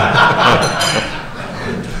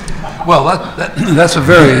 Well, that's a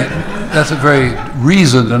very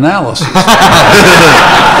reasoned analysis.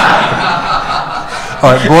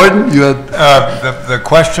 All right, Boyden, you had the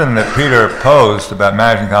question that Peter posed about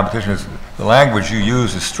managing competition is the language you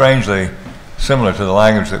use is strangely similar to the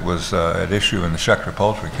language that was at issue in the Schechter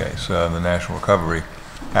Poultry case, the National Recovery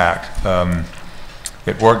Act.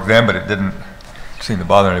 It worked then, but it didn't seem to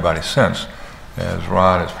bother anybody since, as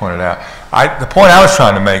Ron has pointed out. The point I was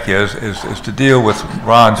trying to make is to deal with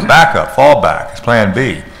Ron's backup, fallback, his plan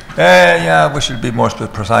B. Yeah, we should be more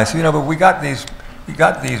precise. You know, but we got these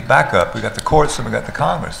backup. We got the courts and we got the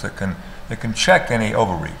Congress that can check any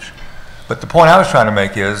overreach. But the point I was trying to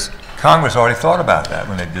make is Congress already thought about that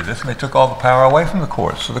when they did this, and they took all the power away from the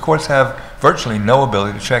courts. So the courts have virtually no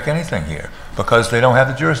ability to check anything here because they don't have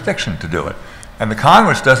the jurisdiction to do it. And the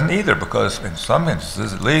Congress doesn't either because in some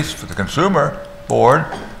instances, at least for the consumer board,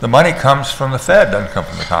 the money comes from the Fed, doesn't come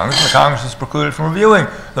from the Congress, and the Congress is precluded from reviewing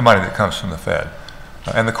the money that comes from the Fed.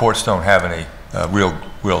 And the courts don't have any real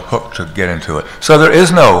hook to get into it. So there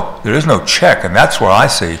is no check, and that's where I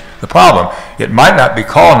see the problem. It might not be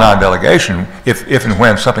called non-delegation if and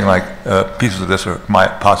when something like pieces of this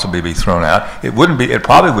might possibly be thrown out. It wouldn't be. It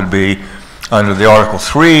probably would be under the Article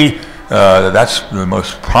 3. That's the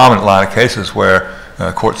most prominent line of cases where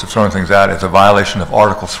courts have thrown things out as a violation of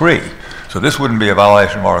Article 3. So this wouldn't be a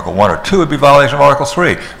violation of Article 1 or 2. It'd be a violation of Article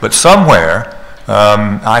 3. But somewhere,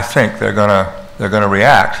 I think they're going to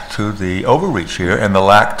react to the overreach here and the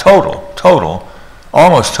lack,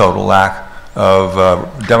 almost total lack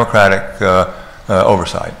of democratic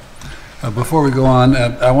oversight. Before we go on,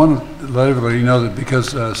 I want to let everybody know that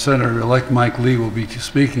because Senator-elect Mike Lee will be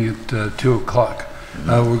speaking at 2 o'clock,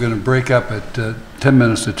 we're going to break up at 10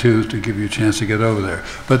 minutes to 2 to give you a chance to get over there.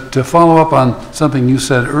 But to follow up on something you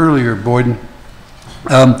said earlier, Boyden,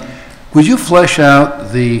 would you flesh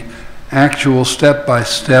out the actual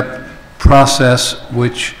step-by-step process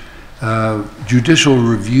which judicial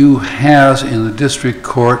review has in the district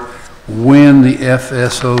court when the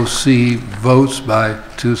FSOC votes by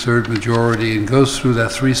 2/3 majority and goes through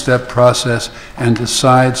that 3-step process and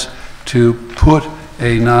decides to put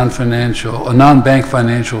a non-bank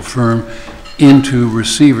financial firm into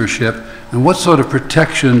receivership? And what sort of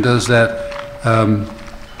protection does that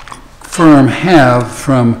firm have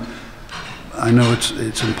from, I know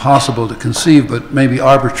it's impossible to conceive, but maybe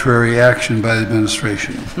arbitrary action by the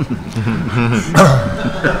administration?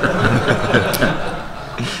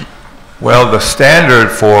 Well, the standard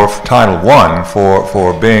for Title I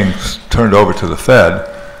for being turned over to the Fed,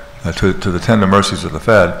 to the tender mercies of the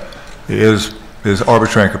Fed, is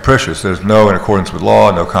arbitrary and capricious. There's no in accordance with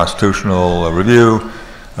law, no constitutional review.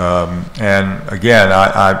 And again,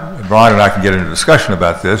 Ron and I can get into a discussion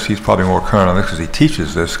about this. He's probably more current on this because he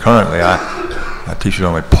teaches this currently. I teach it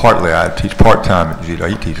only partly. I teach part-time at GW.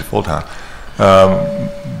 He teaches full-time.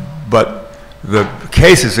 But the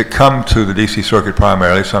cases that come to the D.C. Circuit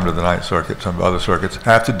primarily, some to the Ninth Circuit, some to other circuits,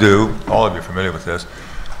 have to do, all of you are familiar with this,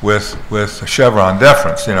 with Chevron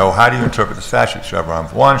deference. You know, how do you interpret the statute? Chevron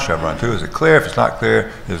 1, Chevron 2, is it clear? If it's not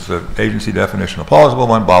clear, is the agency definition a plausible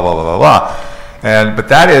one? Blah, blah, blah, blah, blah. But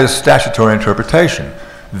that is statutory interpretation.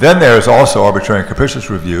 Then there is also arbitrary and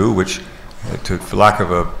capricious review, which, for lack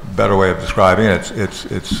of a better way of describing it,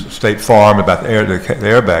 it's State Farm about the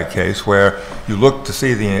airbag case, where you look to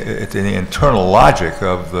see the internal logic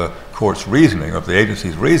of the court's reasoning, of the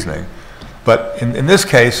agency's reasoning. But in this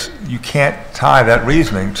case, you can't tie that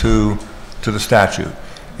reasoning to the statute.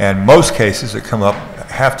 And most cases that come up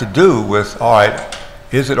have to do with, all right,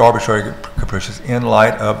 is it arbitrary and capricious in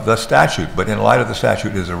light of the statute? But in light of the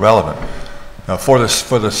statute is irrelevant. Now, for the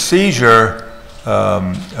seizure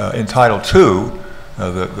in Title II,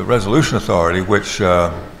 the resolution authority, which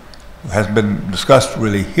hasn't been discussed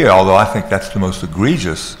really here, although I think that's the most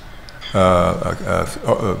egregious,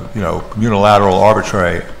 unilateral,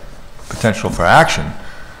 arbitrary potential for action.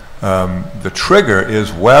 The trigger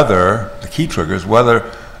is whether, the key trigger is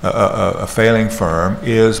whether a failing firm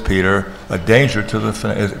is, Peter, a danger to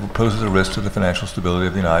poses a risk to the financial stability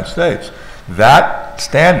of the United States. That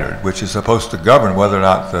standard, which is supposed to govern whether or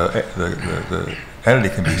not the entity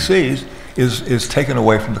can be seized, is taken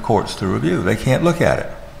away from the courts to review. They can't look at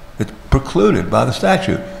it. It's precluded by the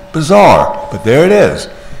statute. Bizarre, but there it is.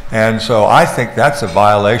 And so I think that's a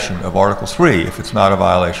violation of Article 3 if it's not a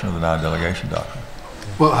violation of the non-delegation doctrine.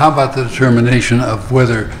 Well, how about the determination of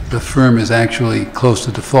whether the firm is actually close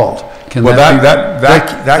to default?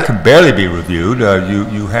 That can barely be reviewed.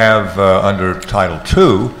 You have under Title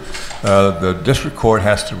II, the district court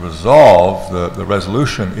has to resolve the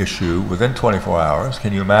resolution issue within 24 hours.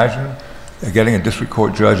 Can you imagine getting a district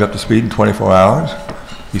court judge up to speed in 24 hours?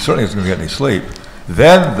 He certainly isn't going to get any sleep.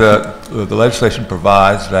 Then the legislation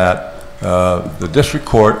provides that the district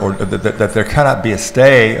court, or that there cannot be a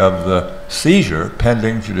stay of the seizure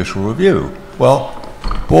pending judicial review. Well,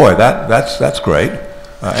 boy, that's great.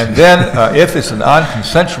 And then if it's a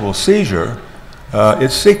non-consensual seizure,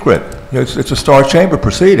 it's secret. It's a star chamber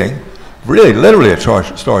proceeding, really literally a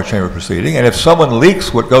star chamber proceeding, and if someone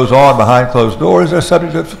leaks what goes on behind closed doors, they're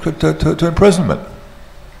subject to imprisonment.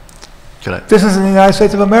 This is in the United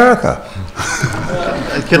States of America.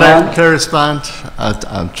 Can I respond?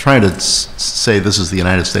 I'm trying to say this is the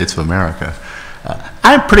United States of America.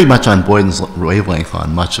 I'm pretty much on Boyden's wavelength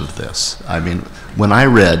on much of this. I mean, when I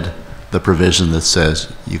read the provision that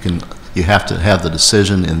says you have to have the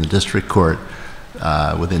decision in the district court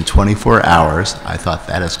within 24 hours, I thought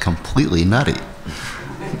that is completely nutty.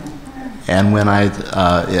 And when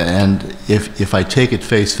if I take at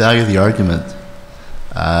face value the argument,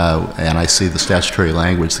 and I see the statutory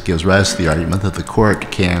language that gives rise to the argument that the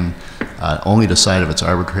court can only decide if it's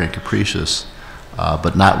arbitrary and capricious,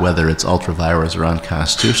 but not whether it's ultra-virus or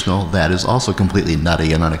unconstitutional, that is also completely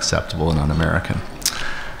nutty and unacceptable and un-American.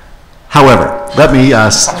 However, let me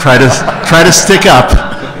try to stick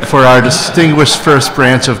up for our distinguished first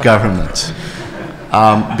branch of government.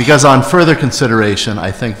 Because on further consideration,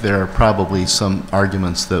 I think there are probably some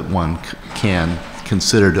arguments that one can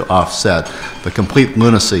consider to offset the complete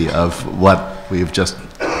lunacy of what we've just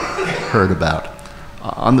heard about.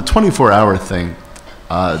 On the 24-hour thing,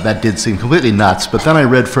 that did seem completely nuts, but then I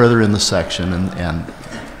read further in the section and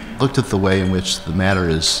looked at the way in which the matter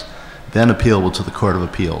is then appealable to the Court of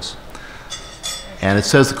Appeals. And it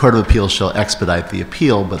says the Court of Appeals shall expedite the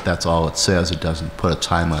appeal, but that's all it says. It doesn't put a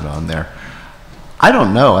time limit on there. I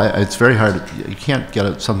don't know. It's very hard. You can't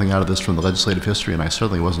get something out of this from the legislative history, and I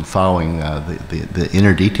certainly wasn't following the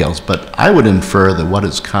inner details. But I would infer that what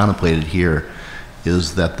is contemplated here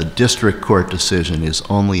is that the district court decision is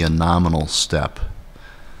only a nominal step,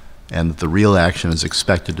 and that the real action is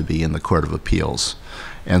expected to be in the Court of Appeals.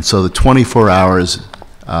 And so the 24 hours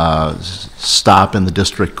stop in the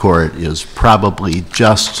district court is probably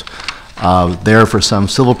just there for some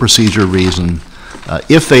civil procedure reason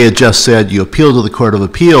If they had just said you appeal to the Court of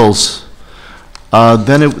Appeals,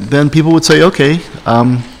 then people would say, okay,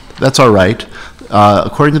 that's all right.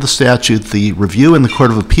 According to the statute, the review in the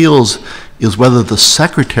Court of Appeals is whether the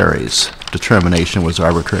Secretary's determination was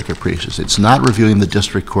arbitrary and capricious. It's not reviewing the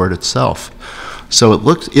district court itself. So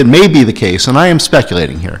it may be the case, and I am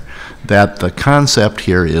speculating here, that the concept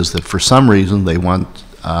here is that for some reason they want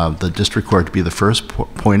the district court to be the first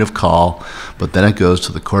point of call, but then it goes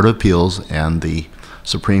to the Court of Appeals and the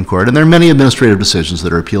Supreme Court. And there are many administrative decisions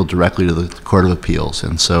that are appealed directly to the Court of Appeals.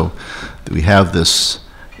 And so we have this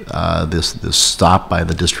stop by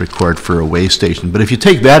the district court for a way station. But if you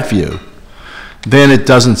take that view, then it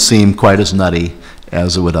doesn't seem quite as nutty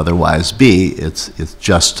as it would otherwise be. It's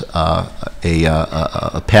just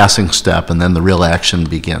a passing step, and then the real action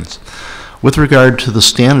begins. With regard to the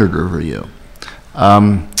standard of review,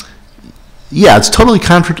 yeah, it's totally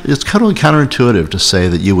counterintuitive to say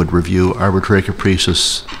that you would review arbitrary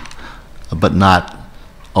capricious, but not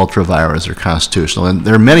ultra vires or constitutional. And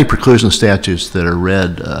there are many preclusion statutes that are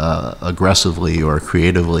read aggressively or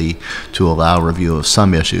creatively to allow review of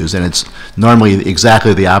some issues, and it's normally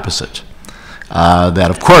exactly the opposite. That,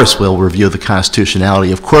 of course, we'll review the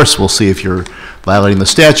constitutionality. Of course, we'll see if you're violating the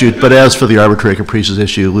statute. But as for the arbitrary capricious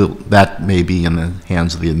issue, that may be in the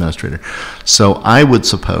hands of the administrator. So I would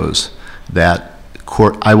suppose that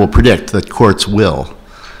I will predict that courts will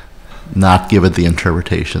not give it the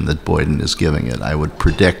interpretation that Boyden is giving it. I would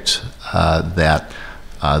predict that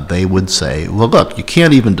they would say, well, look, you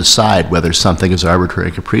can't even decide whether something is arbitrary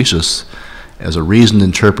and capricious as a reasoned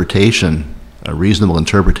interpretation, a reasonable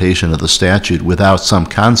interpretation of the statute without some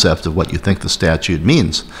concept of what you think the statute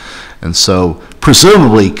means. And so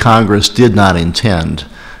presumably Congress did not intend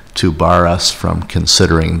to bar us from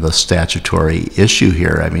considering the statutory issue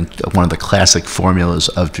here. I mean, one of the classic formulas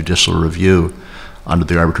of judicial review under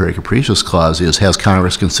the arbitrary capricious clause is, has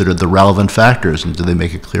Congress considered the relevant factors, and do they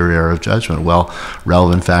make a clear error of judgment? Well,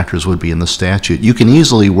 relevant factors would be in the statute. You can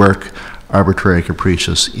easily work arbitrary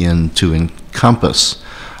capricious in to encompass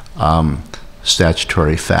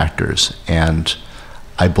statutory factors, and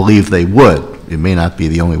I believe they would. It may not be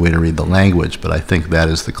the only way to read the language, but I think that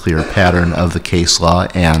is the clear pattern of the case law,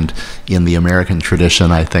 and in the American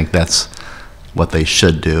tradition, I think that's what they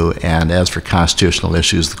should do. And as for constitutional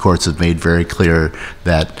issues, the courts have made very clear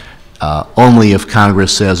that only if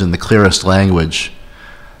Congress says in the clearest language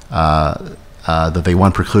that they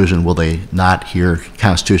want preclusion will they not hear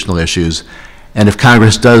constitutional issues. And if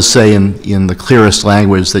Congress does say in the clearest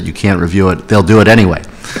language that you can't review it, they'll do it anyway.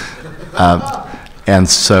 And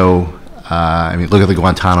so, I mean, look at the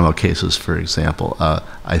Guantanamo cases, for example.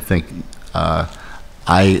 I think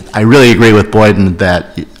I really agree with Boyden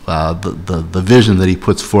that the vision that he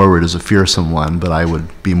puts forward is a fearsome one, but I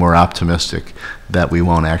would be more optimistic that we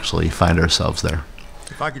won't actually find ourselves there.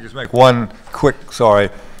 If I could just make one quick,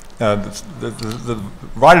 the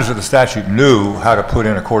writers of the statute knew how to put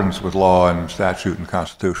in accordance with law and statute and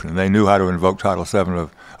Constitution, and they knew how to invoke Title 7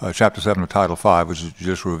 of Chapter 7 of Title 5, which is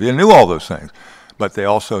judicial review. They knew all those things, but they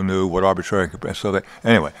also knew what arbitrary. So that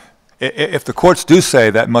anyway, if the courts do say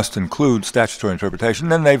that must include statutory interpretation,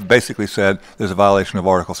 then they've basically said there's a violation of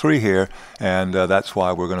Article 3 here, and that's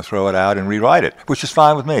why we're going to throw it out and rewrite it, which is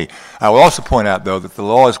fine with me. I will also point out, though, that the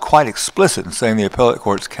law is quite explicit in saying the appellate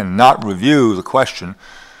courts cannot review the question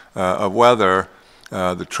of whether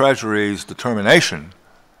the Treasury's determination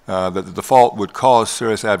that the default would cause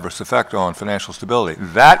serious adverse effect on financial stability.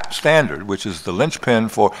 That standard, which is the linchpin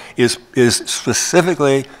for, is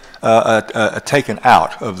specifically taken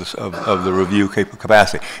out of the review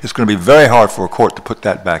capacity. It's going to be very hard for a court to put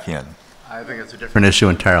that back in. I think it's a different issue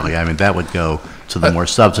entirely. I mean, that would go to the more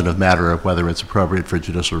substantive matter of whether it's appropriate for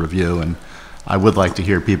judicial review, and I would like to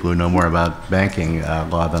hear people who know more about banking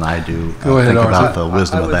law than I do think about the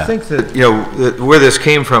wisdom of that. I would think that, you know, where this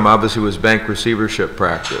came from obviously was bank receivership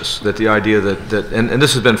practice, that the idea that and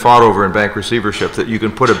this has been fought over in bank receivership, that you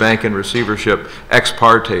can put a bank in receivership ex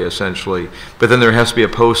parte essentially, but then there has to be a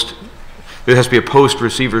post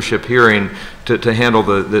receivership hearing to handle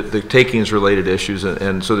the takings related issues,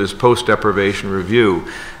 and so there's post deprivation review.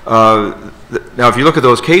 Now, if you look at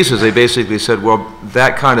those cases, they basically said, well,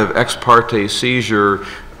 that kind of ex parte seizure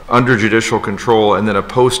under judicial control and then a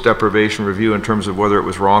post deprivation review in terms of whether it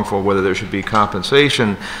was wrongful, whether there should be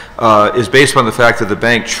compensation, is based on the fact that the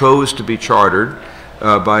bank chose to be chartered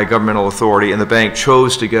by a governmental authority, and the bank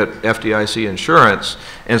chose to get FDIC insurance,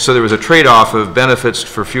 and so there was a trade-off of benefits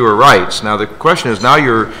for fewer rights. Now the question is, now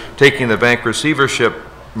you're taking the bank receivership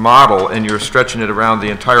model and you're stretching it around the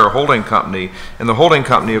entire holding company, and the holding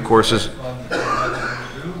company, of course, is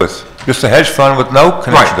just a hedge fund with no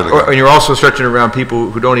connection to the government. And you're also stretching around people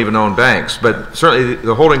who don't even own banks. But certainly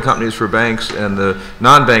the holding companies for banks and the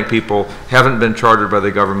non-bank people haven't been chartered by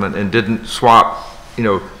the government and didn't swap,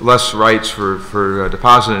 less rights for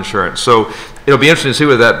deposit insurance. So it'll be interesting to see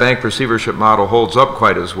whether that bank receivership model holds up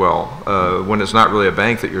quite as well when it's not really a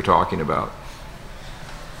bank that you're talking about.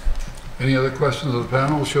 Any other questions of the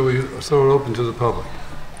panel? Shall we throw it open to the public?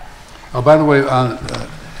 Oh, by the way,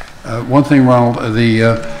 one thing, Ronald,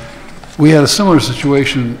 we had a similar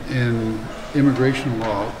situation in immigration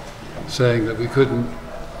law, saying that we couldn't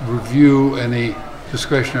review any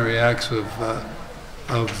discretionary acts of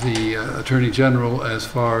the Attorney General as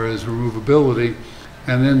far as removability,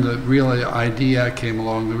 and then the Real ID Act came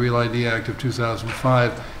along, the Real ID Act of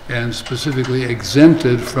 2005, and specifically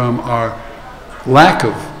exempted from our lack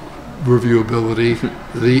of reviewability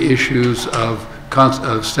the issues of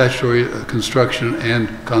statutory construction and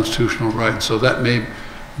constitutional rights. So that may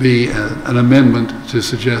be an amendment to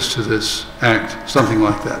suggest to this act, something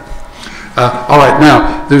like that. All right,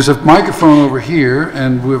 now, there's a microphone over here,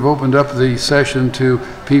 and we've opened up the session to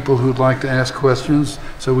people who'd like to ask questions.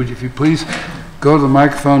 So would you, if you please go to the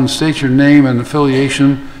microphone and state your name and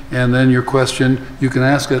affiliation, and then your question. You can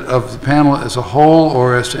ask it of the panel as a whole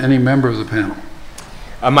or as to any member of the panel.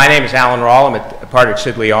 My name is Alan Rawle. I'm a part of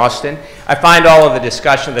Sidley Austin. I find all of the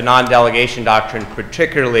discussion of the non-delegation doctrine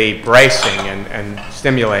particularly bracing and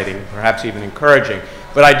stimulating, perhaps even encouraging.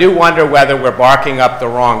 But I do wonder whether we're barking up the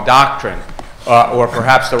wrong doctrine or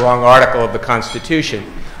perhaps the wrong article of the Constitution.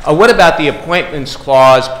 What about the appointments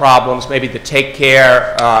clause problems, maybe the take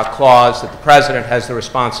care clause that the president has the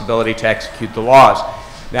responsibility to execute the laws?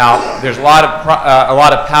 Now, there's a lot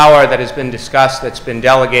of power that has been discussed that's been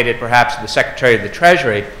delegated perhaps to the Secretary of the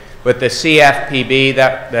Treasury, but the CFPB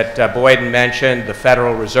that Boyden mentioned, the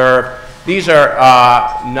Federal Reserve, these are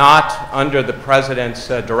not under the President's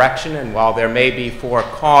direction, and while there may be for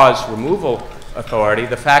cause removal authority,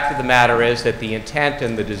 the fact of the matter is that the intent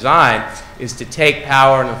and the design is to take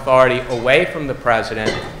power and authority away from the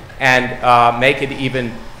President and make it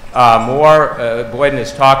even more. Boyden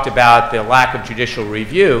has talked about the lack of judicial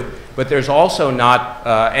review, but there's also not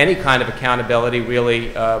any kind of accountability really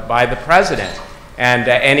by the President. And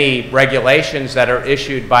any regulations that are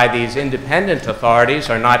issued by these independent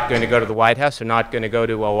authorities are not going to go to the White House, are not going to go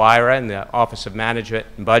to OIRA and the Office of Management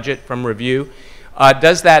and Budget from review.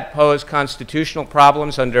 Does that pose constitutional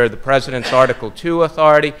problems under the President's Article II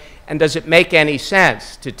authority? And does it make any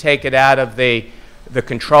sense to take it out of the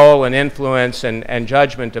control and influence and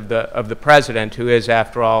judgment of the President, who is,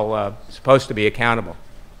 after all, supposed to be accountable?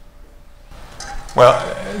 Well,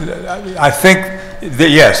 I think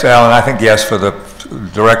that yes, Alan, I think yes for the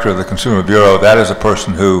director of the Consumer Bureau. That is a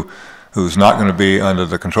person who's not going to be under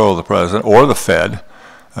the control of the President or the Fed,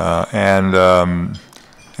 and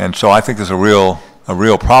so I think there's a real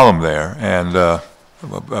problem there. And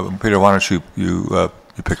Peter, why don't you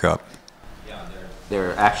pick up?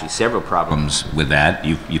 There are actually several problems with that.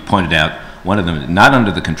 You pointed out one of them, not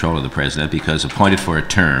under the control of the President, because appointed for a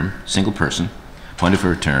term, single person, appointed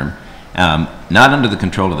for a term, not under the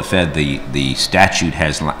control of the Fed. The statute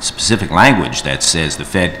has specific language that says the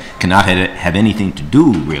Fed cannot have anything to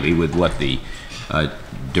do, really, with what the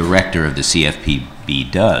director of the CFPB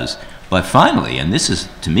does. But finally, and this is,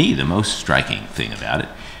 to me, the most striking thing about it,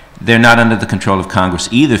 they're not under the control of Congress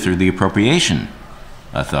either through the appropriation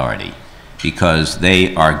authority, because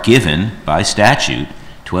they are given by statute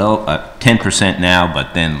 10% now,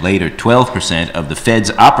 but then later 12% of the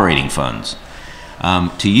Fed's operating funds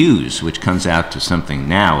to use, which comes out to something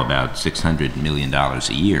now about $600 million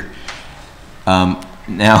a year.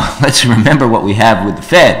 Now, let's remember what we have with the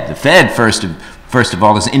Fed. The Fed, first of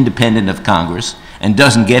all, is independent of Congress and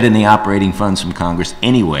doesn't get any operating funds from Congress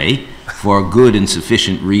anyway, for a good and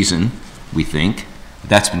sufficient reason, we think.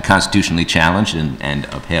 That's been constitutionally challenged and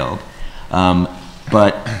upheld.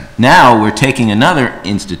 But now we're taking another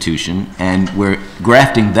institution and we're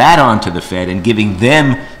grafting that onto the Fed and giving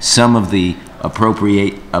them some of the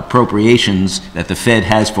appropriations that the Fed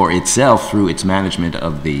has for itself through its management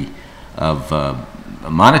of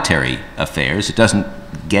monetary affairs. It doesn't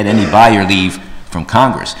get any by or leave from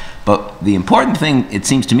Congress. But the important thing, it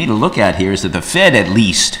seems to me, to look at here is that the Fed, at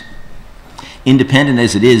least, independent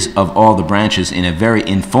as it is of all the branches in a very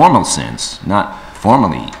informal sense, not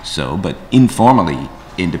formally so, but informally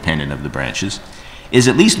independent of the branches, is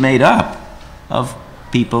at least made up of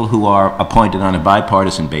people who are appointed on a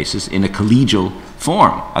bipartisan basis in a collegial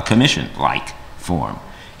form, a commission-like form.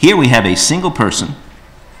 Here we have a single person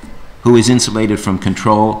who is insulated from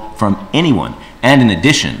control from anyone, and in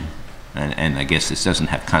addition, and I guess this doesn't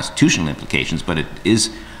have constitutional implications, but it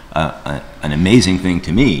is an amazing thing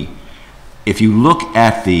to me, if you look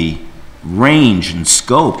at the range and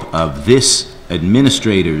scope of this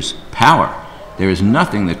administrator's power, there is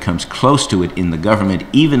nothing that comes close to it in the government,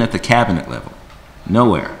 even at the cabinet level.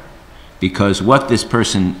 Nowhere. Because what this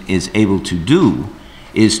person is able to do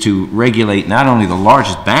is to regulate not only the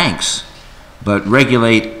largest banks, but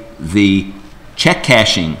regulate the check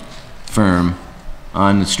cashing firm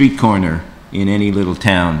on the street corner in any little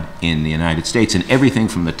town in the United States. And everything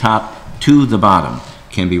from the top to the bottom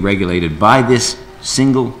can be regulated by this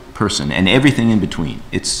single person, and everything in between.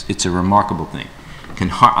 It's a remarkable thing.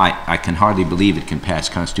 I can hardly believe it can pass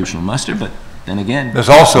constitutional muster, but then again, there's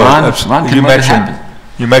also, you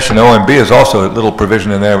mentioned OMB. There's also a little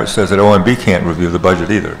provision in there which says that OMB can't review the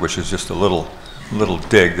budget either, which is just a little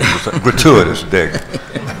dig, a gratuitous dig.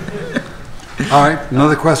 All right,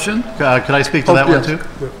 another question? Could I speak to that one too?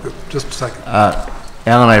 Just a second.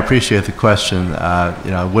 Alan, I appreciate the question.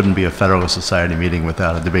 You know, it wouldn't be a Federalist Society meeting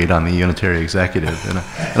without a debate on the unitary executive, and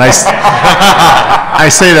I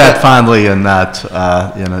say that fondly and not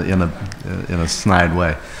in a snide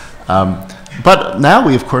way. But now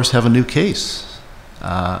we, of course, have a new case.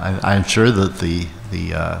 I'm sure that the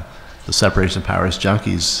separation of powers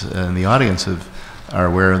junkies in the audience are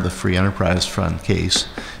aware of the Free Enterprise Fund case,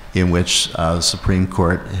 in which the Supreme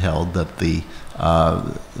Court held that the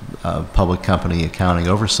Public Company Accounting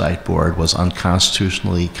Oversight Board was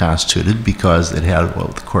unconstitutionally constituted because it had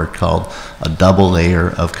what the court called a double layer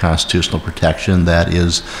of constitutional protection. That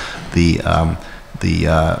is, the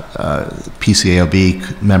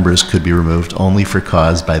PCAOB members could be removed only for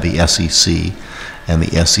cause by the SEC, and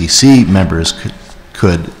the SEC members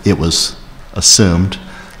could it was assumed,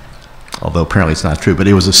 although apparently it's not true, but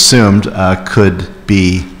it was assumed could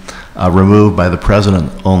be removed by the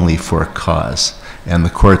president only for a cause. And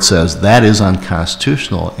the court says that is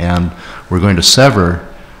unconstitutional, and we're going to sever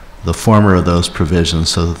the former of those provisions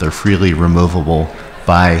so that they're freely removable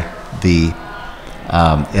by the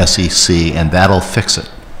SEC, and that'll fix it.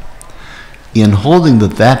 In holding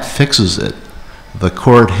that that fixes it, the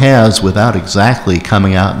court has, without exactly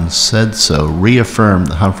coming out and said so, reaffirmed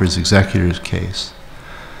the Humphreys Executor's case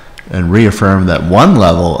and reaffirmed that one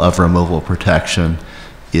level of removal protection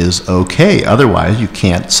is okay. Otherwise, you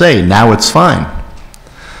can't say, now it's fine.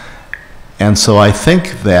 And so I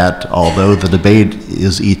think that although the debate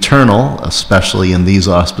is eternal, especially in these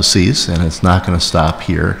auspices, and it's not going to stop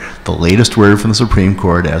here, the latest word from the Supreme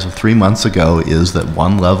Court as of 3 months ago is that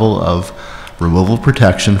one level of removal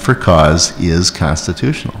protection for cause is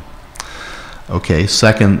constitutional. Okay,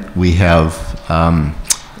 second, we have,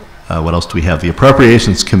 what else do we have? The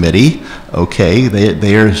Appropriations Committee. Okay,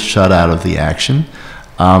 they are shut out of the action.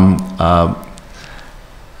 I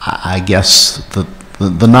guess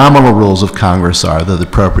the nominal rules of Congress are that the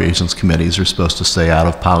appropriations committees are supposed to stay out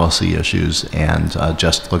of policy issues and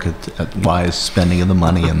just look at wise spending of the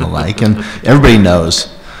money and the like. And everybody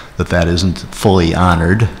knows that that isn't fully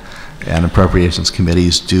honored, and appropriations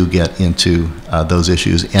committees do get into those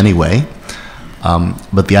issues anyway.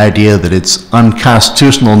 But the idea that it's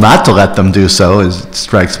unconstitutional not to let them do so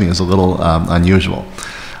strikes me as a little unusual.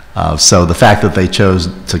 So the fact that they chose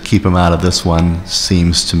to keep him out of this one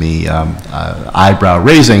seems to me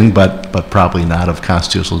eyebrow-raising, but probably not of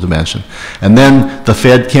constitutional dimension. And then the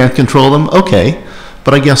Fed can't control them? Okay,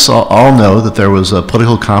 but I guess all know that there was a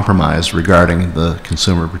political compromise regarding the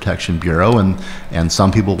Consumer Protection Bureau, and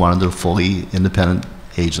some people wanted a fully independent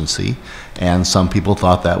agency, and some people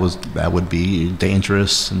thought that would be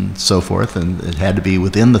dangerous and so forth, and it had to be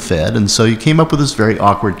within the Fed, and so you came up with this very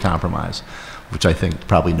awkward compromise, which I think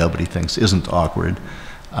probably nobody thinks isn't awkward.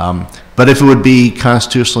 But if it would be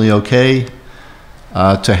constitutionally okay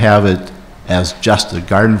to have it as just a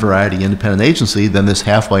garden variety independent agency, then this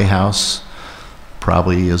halfway house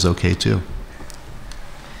probably is okay too.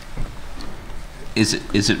 Is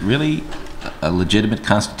it really a legitimate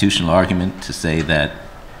constitutional argument to say that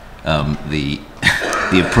the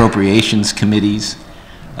appropriations committees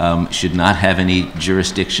should not have any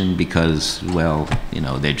jurisdiction because, well, you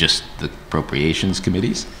know, they're just the appropriations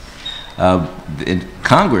committees? In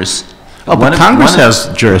Congress... Oh, but Congress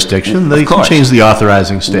has jurisdiction. They can change the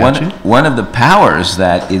authorizing statute. One of the powers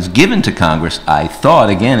that is given to Congress, I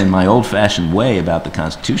thought, again, in my old-fashioned way about the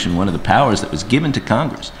Constitution, one of the powers that was given to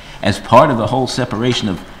Congress as part of the whole separation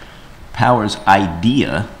of powers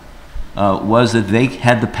idea was that they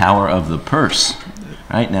had the power of the purse.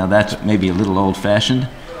 Right? Now, that's maybe a little old-fashioned.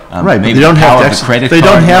 Right, but they don't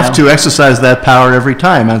have to exercise that power every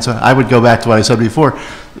time. And so I would go back to what I said before.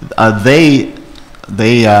 They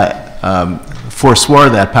forswore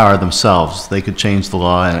that power themselves. They could change the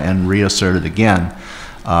law and reassert it again.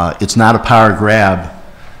 It's not a power grab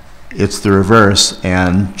it's the reverse,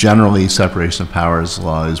 and generally separation of powers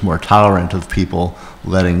law is more tolerant of people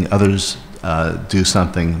letting others do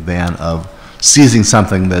something than of seizing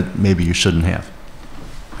something that maybe you shouldn't have.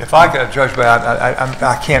 If I could, Judge Bennett,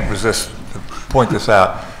 I can't resist to point this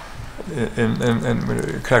out. In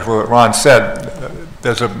connection with what Ron said,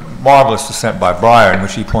 there's a marvelous dissent by Breyer in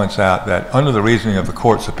which he points out that under the reasoning of the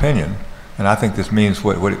court's opinion, and I think this means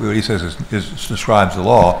what he says describes the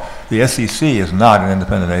law, the SEC is not an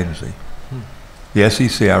independent agency. The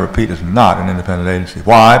SEC, I repeat, is not an independent agency.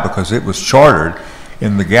 Why? Because it was chartered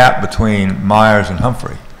in the gap between Myers and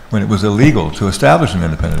Humphrey, when it was illegal to establish an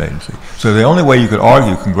independent agency. So the only way you could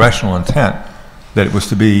argue congressional intent that it was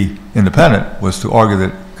to be independent was to argue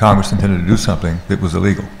that Congress intended to do something that was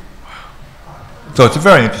illegal. So it's a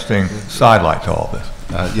very interesting sidelight to all this.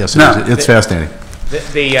 Yes, it's fascinating.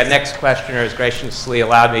 The next questioner has graciously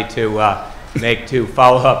allowed me to make 2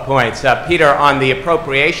 follow-up points. Peter, on the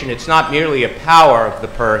appropriation, it's not merely a power of the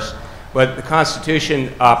purse, but the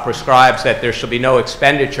Constitution prescribes that there shall be no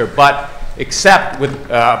expenditure but except with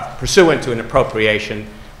pursuant to an appropriation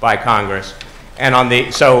by Congress. And on the,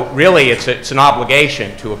 so really it's an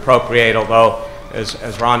obligation to appropriate, although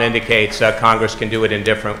as Ron indicates, Congress can do it in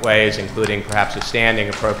different ways, including perhaps a standing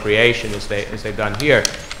appropriation as they've done here.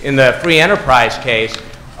 In the free enterprise case,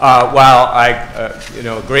 while I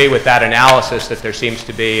agree with that analysis that there seems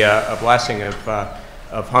to be a blessing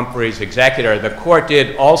of Humphrey's executor, the court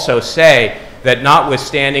did also say that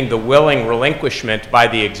notwithstanding the willing relinquishment by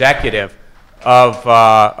the executive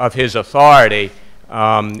of his authority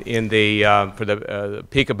in the for the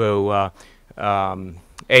peekaboo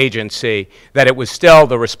agency, that it was still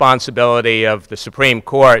the responsibility of the Supreme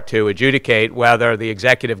Court to adjudicate whether the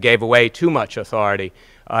executive gave away too much authority.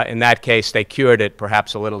 In that case, they cured it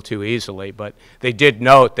perhaps a little too easily, but they did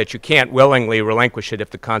note that you can't willingly relinquish it if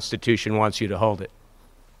the Constitution wants you to hold it.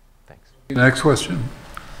 Thanks. Next question.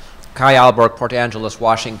 Kai Alberg, Port Angeles,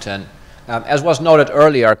 Washington. As was noted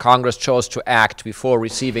earlier, Congress chose to act before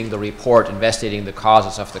receiving the report investigating the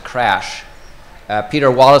causes of the crash. Peter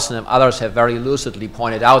Wallison and others have very lucidly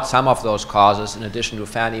pointed out some of those causes, in addition to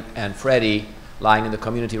Fannie and Freddie, lying in the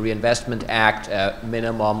Community Reinvestment Act,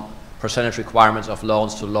 minimum percentage requirements of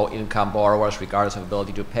loans to low-income borrowers regardless of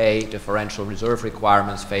ability to pay, differential reserve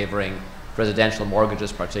requirements favoring residential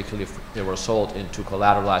mortgages, particularly if they were sold into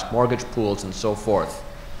collateralized mortgage pools, and so forth.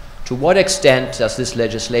 To what extent does this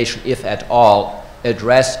legislation, if at all,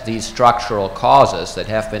 address these structural causes that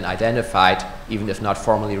have been identified, even if not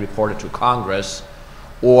formally reported to Congress,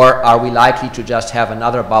 or are we likely to just have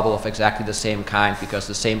another bubble of exactly the same kind because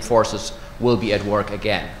the same forces will be at work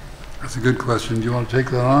again? That's a good question. Do you want to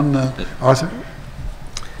take that on, Arthur?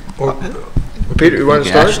 Or, Peter, you want to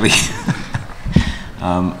start? Actually,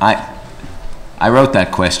 I wrote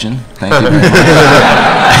that question. Thank you very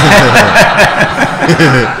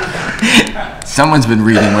much. Someone's been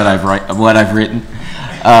reading what I've written,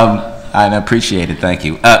 and I appreciate it. Thank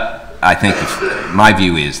you. I think my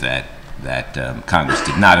view is that Congress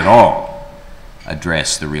did not at all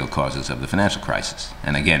address the real causes of the financial crisis.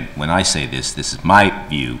 And again, when I say this is my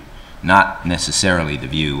view, not necessarily the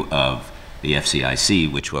view of the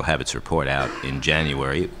FCIC, which will have its report out in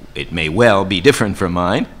January. It may well be different from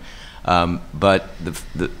mine, but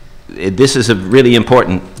this is a really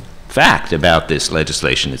important fact about this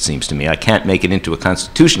legislation, it seems to me. I can't make it into a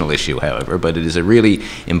constitutional issue, however, but it is a really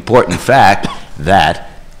important fact that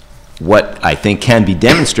what I think can be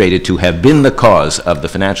demonstrated to have been the cause of the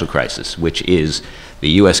financial crisis, which is the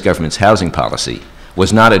U.S. government's housing policy,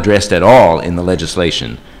 was not addressed at all in the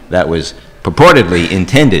legislation that was purportedly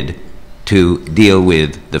intended to deal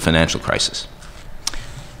with the financial crisis.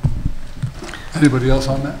 Anybody else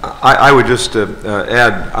on that? I would just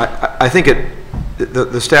add, I think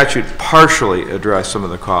the statute partially addressed some of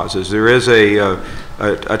the causes. There is a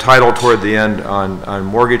title toward the end on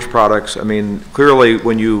mortgage products. I mean, clearly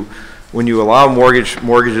when you allow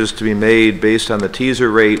mortgages to be made based on the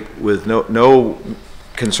teaser rate with no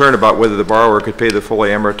concern about whether the borrower could pay the fully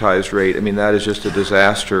amortized rate, I mean, that is just a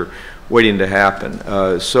disaster waiting to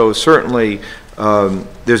happen. So certainly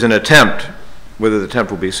there's an attempt. Whether the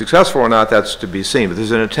attempt will be successful or not, that's to be seen. But there's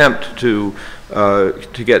an attempt to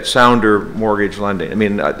get sounder mortgage lending. I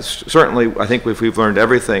mean, certainly, I think if we've learned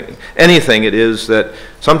anything, it is that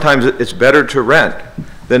sometimes it's better to rent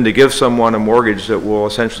than to give someone a mortgage that will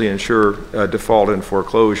essentially ensure default and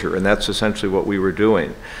foreclosure, and that's essentially what we were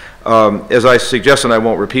doing. As I suggested, and I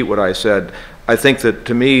won't repeat what I said, I think that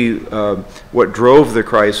to me, what drove the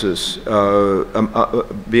crisis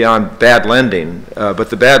beyond bad lending, but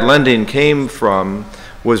the bad lending came from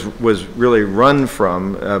was really run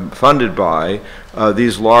from, funded by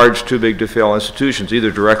these large too-big-to-fail institutions,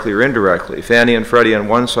 either directly or indirectly. Fannie and Freddie on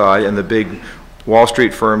one side, and the big Wall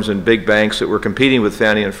Street firms and big banks that were competing with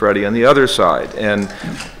Fannie and Freddie on the other side. And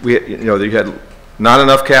you had not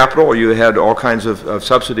enough capital, or you had all kinds of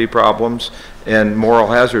subsidy problems and moral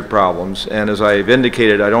hazard problems. And as I've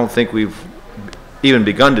indicated, I don't think we've even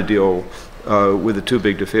begun to deal with the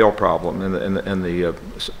too-big-to-fail problem and the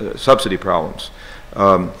subsidy problems.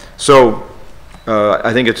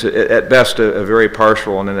 I think it's at best a very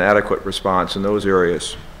partial and inadequate response in those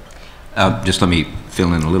areas. Just let me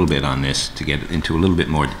fill in a little bit on this to get into a little bit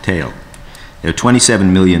more detail. There are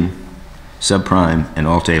 27 million subprime and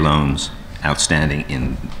Alt-A loans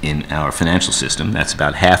outstanding in our financial system. That's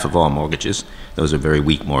about half of all mortgages. Those are very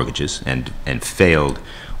weak mortgages and failed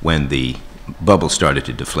when the bubble started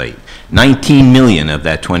to deflate. 19 million of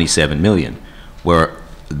that 27 million were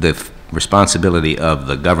the responsibility of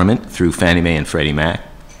the government through Fannie Mae and Freddie Mac,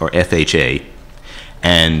 or FHA,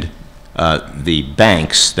 and the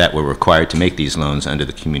banks that were required to make these loans under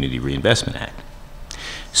the Community Reinvestment Act.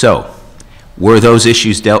 So, were those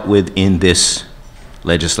issues dealt with in this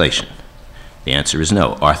legislation? The answer is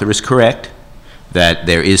no. Arthur is correct that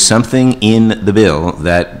there is something in the bill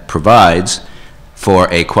that provides for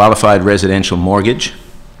a qualified residential mortgage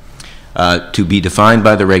to be defined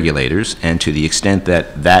by the regulators, and to the extent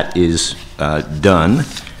that that is done,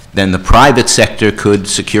 then the private sector could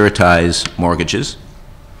securitize mortgages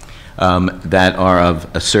that are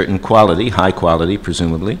of a certain quality, high quality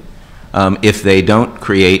presumably. If they don't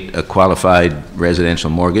create a qualified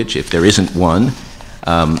residential mortgage, if there isn't one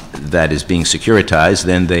that is being securitized,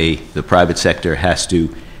 then the private sector has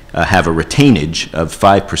to have a retainage of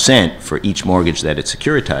 5% for each mortgage that it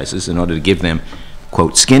securitizes in order to give them,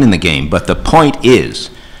 quote, skin in the game. But the point is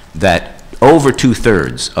that over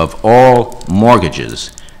 2/3 of all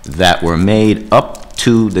mortgages that were made up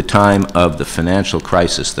to the time of the financial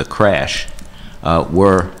crisis, the crash,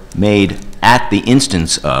 were made at the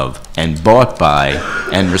instance of and bought by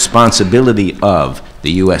and responsibility of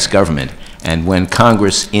the U.S. government. And when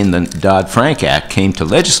Congress in the Dodd-Frank Act came to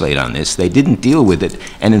legislate on this, they didn't deal with it,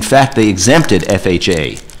 and in fact they exempted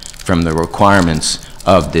FHA from the requirements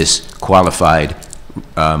of this qualified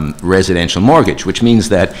residential mortgage, which means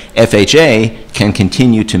that FHA can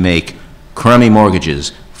continue to make crummy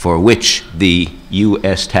mortgages for which the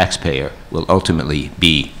U.S. taxpayer will ultimately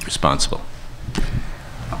be responsible.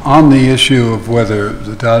 On the issue of whether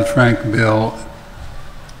the Dodd-Frank bill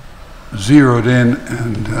zeroed in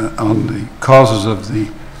and on the causes of the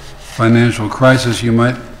financial crisis, you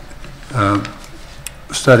might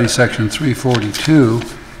study Section 342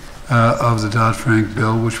 of the Dodd-Frank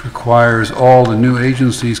bill, which requires all the new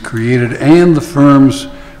agencies created and the firms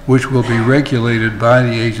which will be regulated by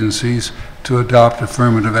the agencies to adopt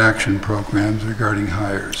affirmative action programs regarding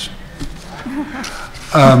hires.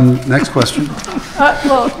 Next question.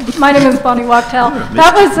 Well, my name is Bonnie Wachtel.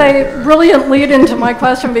 That was a brilliant lead into my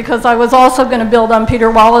question, because I was also going to build on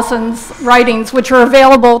Peter Wallison's writings, which are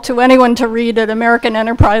available to anyone to read at American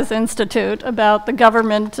Enterprise Institute, about the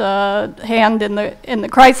government hand in the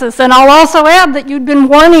crisis. And I'll also add that you'd been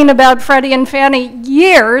warning about Freddie and Fannie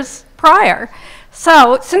years prior.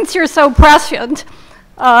 So, since you're so prescient,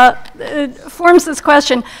 it forms this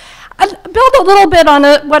question. I'll build a little bit on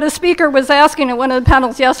what a speaker was asking at one of the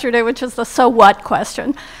panels yesterday, which is the so what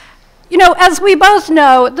question. You know, as we both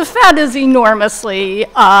know, the Fed is enormously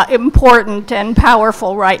important and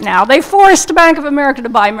powerful right now. They forced Bank of America to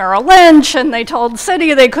buy Merrill Lynch, and they told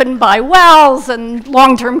Citi they couldn't buy Wells and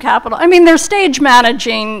long-term capital. I mean, they're stage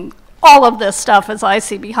managing all of this stuff, as I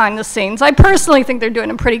see behind the scenes. I personally think they're doing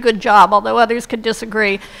a pretty good job, although others could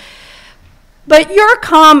disagree. But your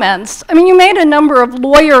comments, I mean, you made a number of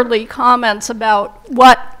lawyerly comments about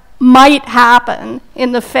what might happen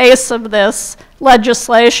in the face of this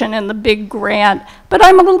legislation and the big grant. But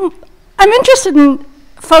I'm interested in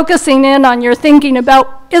focusing in on your thinking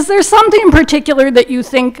about, is there something in particular that you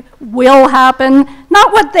think will happen?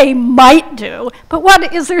 Not what they might do,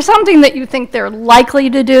 but is there something that you think they're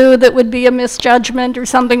likely to do that would be a misjudgment or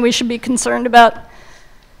something we should be concerned about?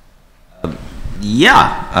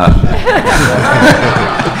 Yeah,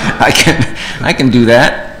 I can do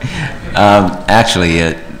that.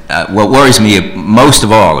 Actually, what worries me most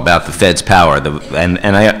of all about the Fed's power,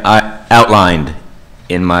 and I outlined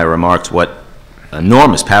in my remarks what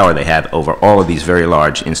enormous power they have over all of these very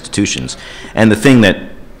large institutions. And the thing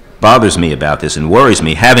that bothers me about this and worries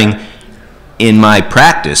me, having in my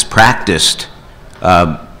practiced before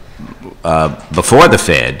the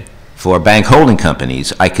Fed, for bank holding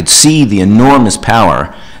companies, I could see the enormous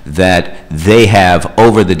power that they have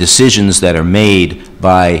over the decisions that are made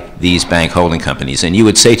by these bank holding companies. And you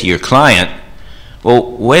would say to your client,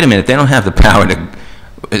 well, wait a minute, they don't have the power to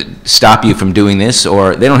stop you from doing this,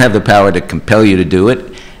 or they don't have the power to compel you to do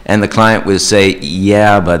it. And the client would say,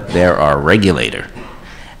 yeah, but they're our regulator.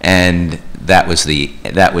 And that was the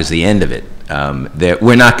end of it.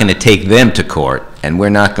 We're not going to take them to court, and we're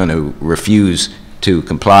not going to refuse to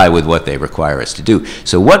comply with what they require us to do.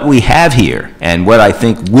 So what we have here, and what I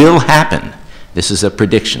think will happen, this is a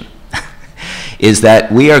prediction, is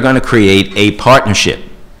that we are going to create a partnership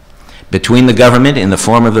between the government in the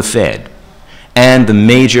form of the Fed and the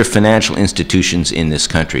major financial institutions in this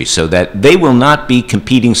country, so that they will not be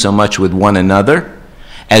competing so much with one another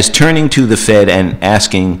as turning to the Fed and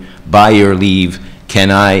asking, by your leave,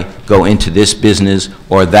 can I go into this business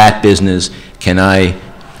or that business? Can I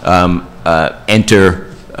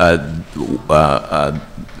enter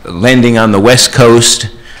lending on the West Coast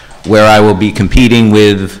where I will be competing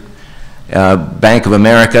with Bank of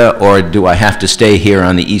America, or do I have to stay here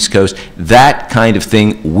on the East Coast? That kind of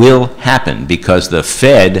thing will happen because the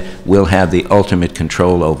Fed will have the ultimate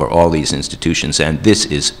control over all these institutions, and this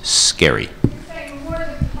is scary.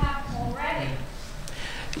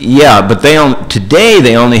 Yeah, but today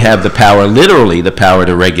they only have the power, literally the power,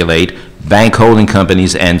 to regulate bank holding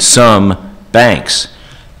companies and some banks.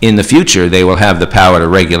 In the future, they will have the power to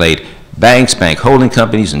regulate banks, bank holding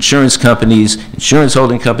companies, insurance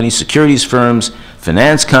holding companies, securities firms,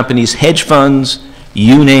 finance companies, hedge funds,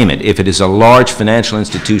 you name it. If it is a large financial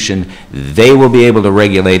institution, they will be able to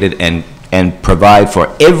regulate it and provide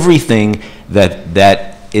for everything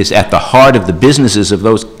that is at the heart of the businesses of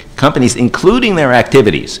those companies, including their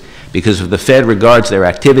activities, because if the Fed regards their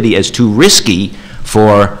activity as too risky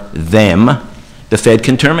for them, the Fed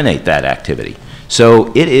can terminate that activity. So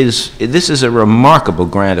this is a remarkable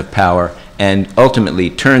grant of power, and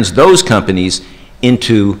ultimately turns those companies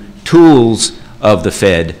into tools of the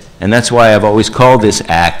Fed, and that's why I've always called this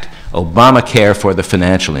act Obamacare for the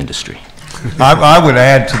financial industry. I would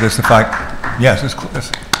add to this, yes, it's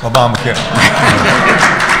Obamacare.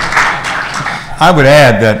 I would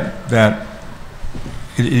add that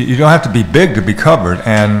you don't have to be big to be covered,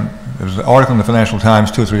 and there was an article in the Financial Times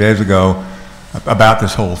 2 or 3 days ago about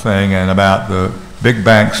this whole thing, and about the big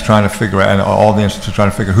banks trying to figure out, and all the institutions trying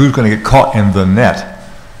to figure out who's going to get caught in the net,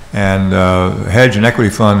 and hedge and equity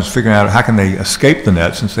funds figuring out how can they escape the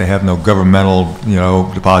net since they have no governmental,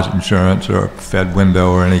 deposit insurance or Fed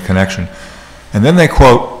window or any connection. And then they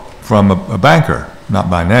quote from a banker, not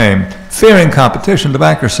by name, fearing competition, the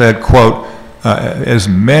banker said, quote, as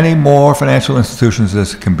many more financial institutions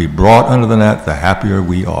as can be brought under the net, the happier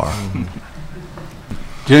we are.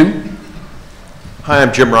 Jim? Hi,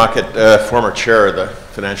 I'm Jim Rocket, former chair of the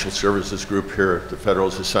Financial Services Group here at the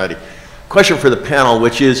Federalist Society. Question for the panel,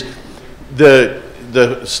 which is the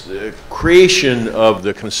creation of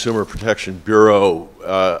the Consumer Protection Bureau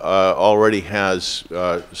already has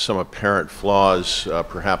some apparent flaws,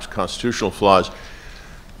 perhaps constitutional flaws,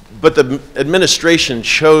 but the administration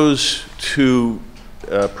chose to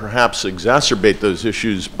perhaps exacerbate those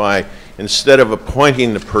issues by, instead of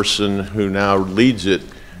appointing the person who now leads it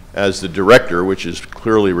as the director, which is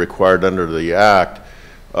clearly required under the Act,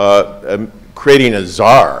 creating a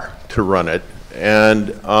czar to run it.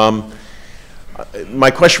 And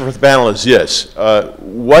my question for the panel is this.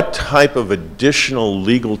 What type of additional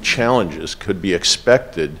legal challenges could be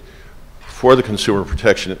expected for the Consumer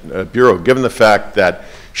Protection Bureau, given the fact that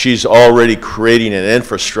she's already creating an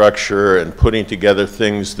infrastructure and putting together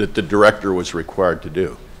things that the director was required to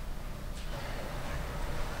do?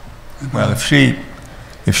 Well, if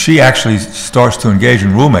she actually starts to engage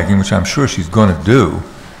in rulemaking, which I'm sure she's going to do,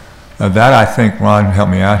 that I think, Ron, help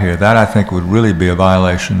me out here, that I think would really be a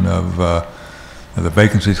violation of the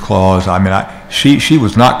vacancies clause. I mean, she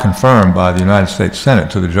was not confirmed by the United States Senate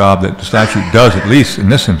to the job that the statute does, at least in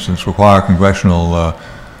this instance, require congressional,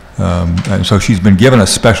 and so she's been given a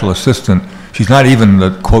special assistant. She's not even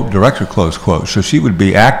the, quote, director, close quote, so she would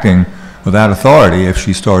be acting without authority if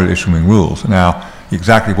she started issuing rules. Now,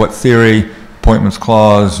 exactly what theory, appointments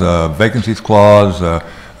clause, vacancies clause,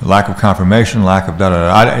 lack of confirmation, lack of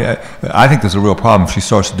da-da-da. I think there's a real problem if she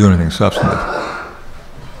starts to do anything substantive.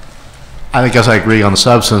 I guess I agree on the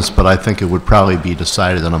substance, but I think it would probably be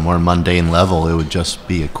decided on a more mundane level. It would just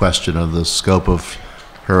be a question of the scope of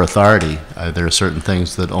her authority. There are certain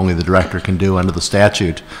things that only the director can do under the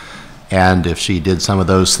statute, and if she did some of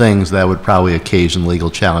those things, that would probably occasion legal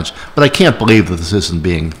challenge. But I can't believe that this isn't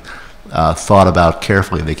being thought about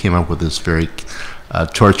carefully. They came up with this very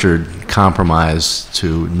tortured compromise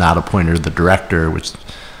to not appoint her the director, which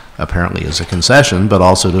apparently as a concession, but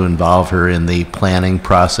also to involve her in the planning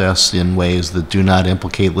process in ways that do not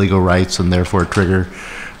implicate legal rights and therefore trigger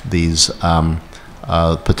these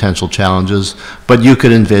potential challenges. But you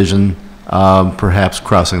could envision perhaps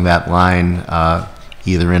crossing that line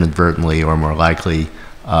either inadvertently or more likely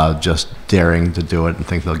just daring to do it and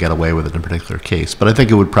think they'll get away with it in a particular case. But I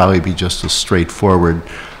think it would probably be just a straightforward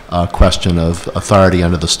question of authority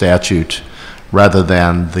under the statute rather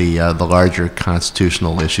than the larger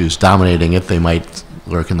constitutional issues dominating it. They might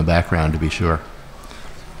lurk in the background, to be sure.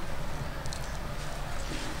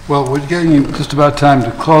 Well, we're getting just about time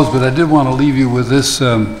to close, but I did want to leave you with this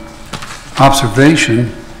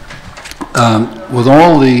observation. With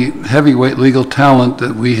all the heavyweight legal talent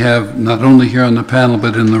that we have, not only here on the panel,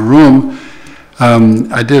 but in the room,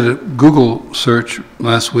 I did a Google search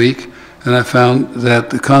last week, and I found that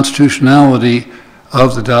the constitutionality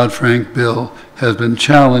of the Dodd-Frank bill has been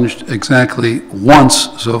challenged exactly once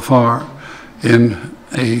so far in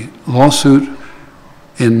a lawsuit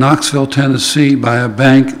in Knoxville, Tennessee, by a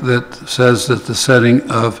bank that says that the setting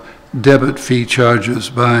of debit fee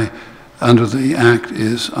charges under the Act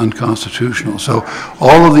is unconstitutional. So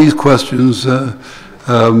all of these questions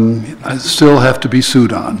still have to be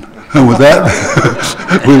sued on. And with that,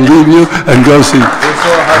 we'll leave you and go see.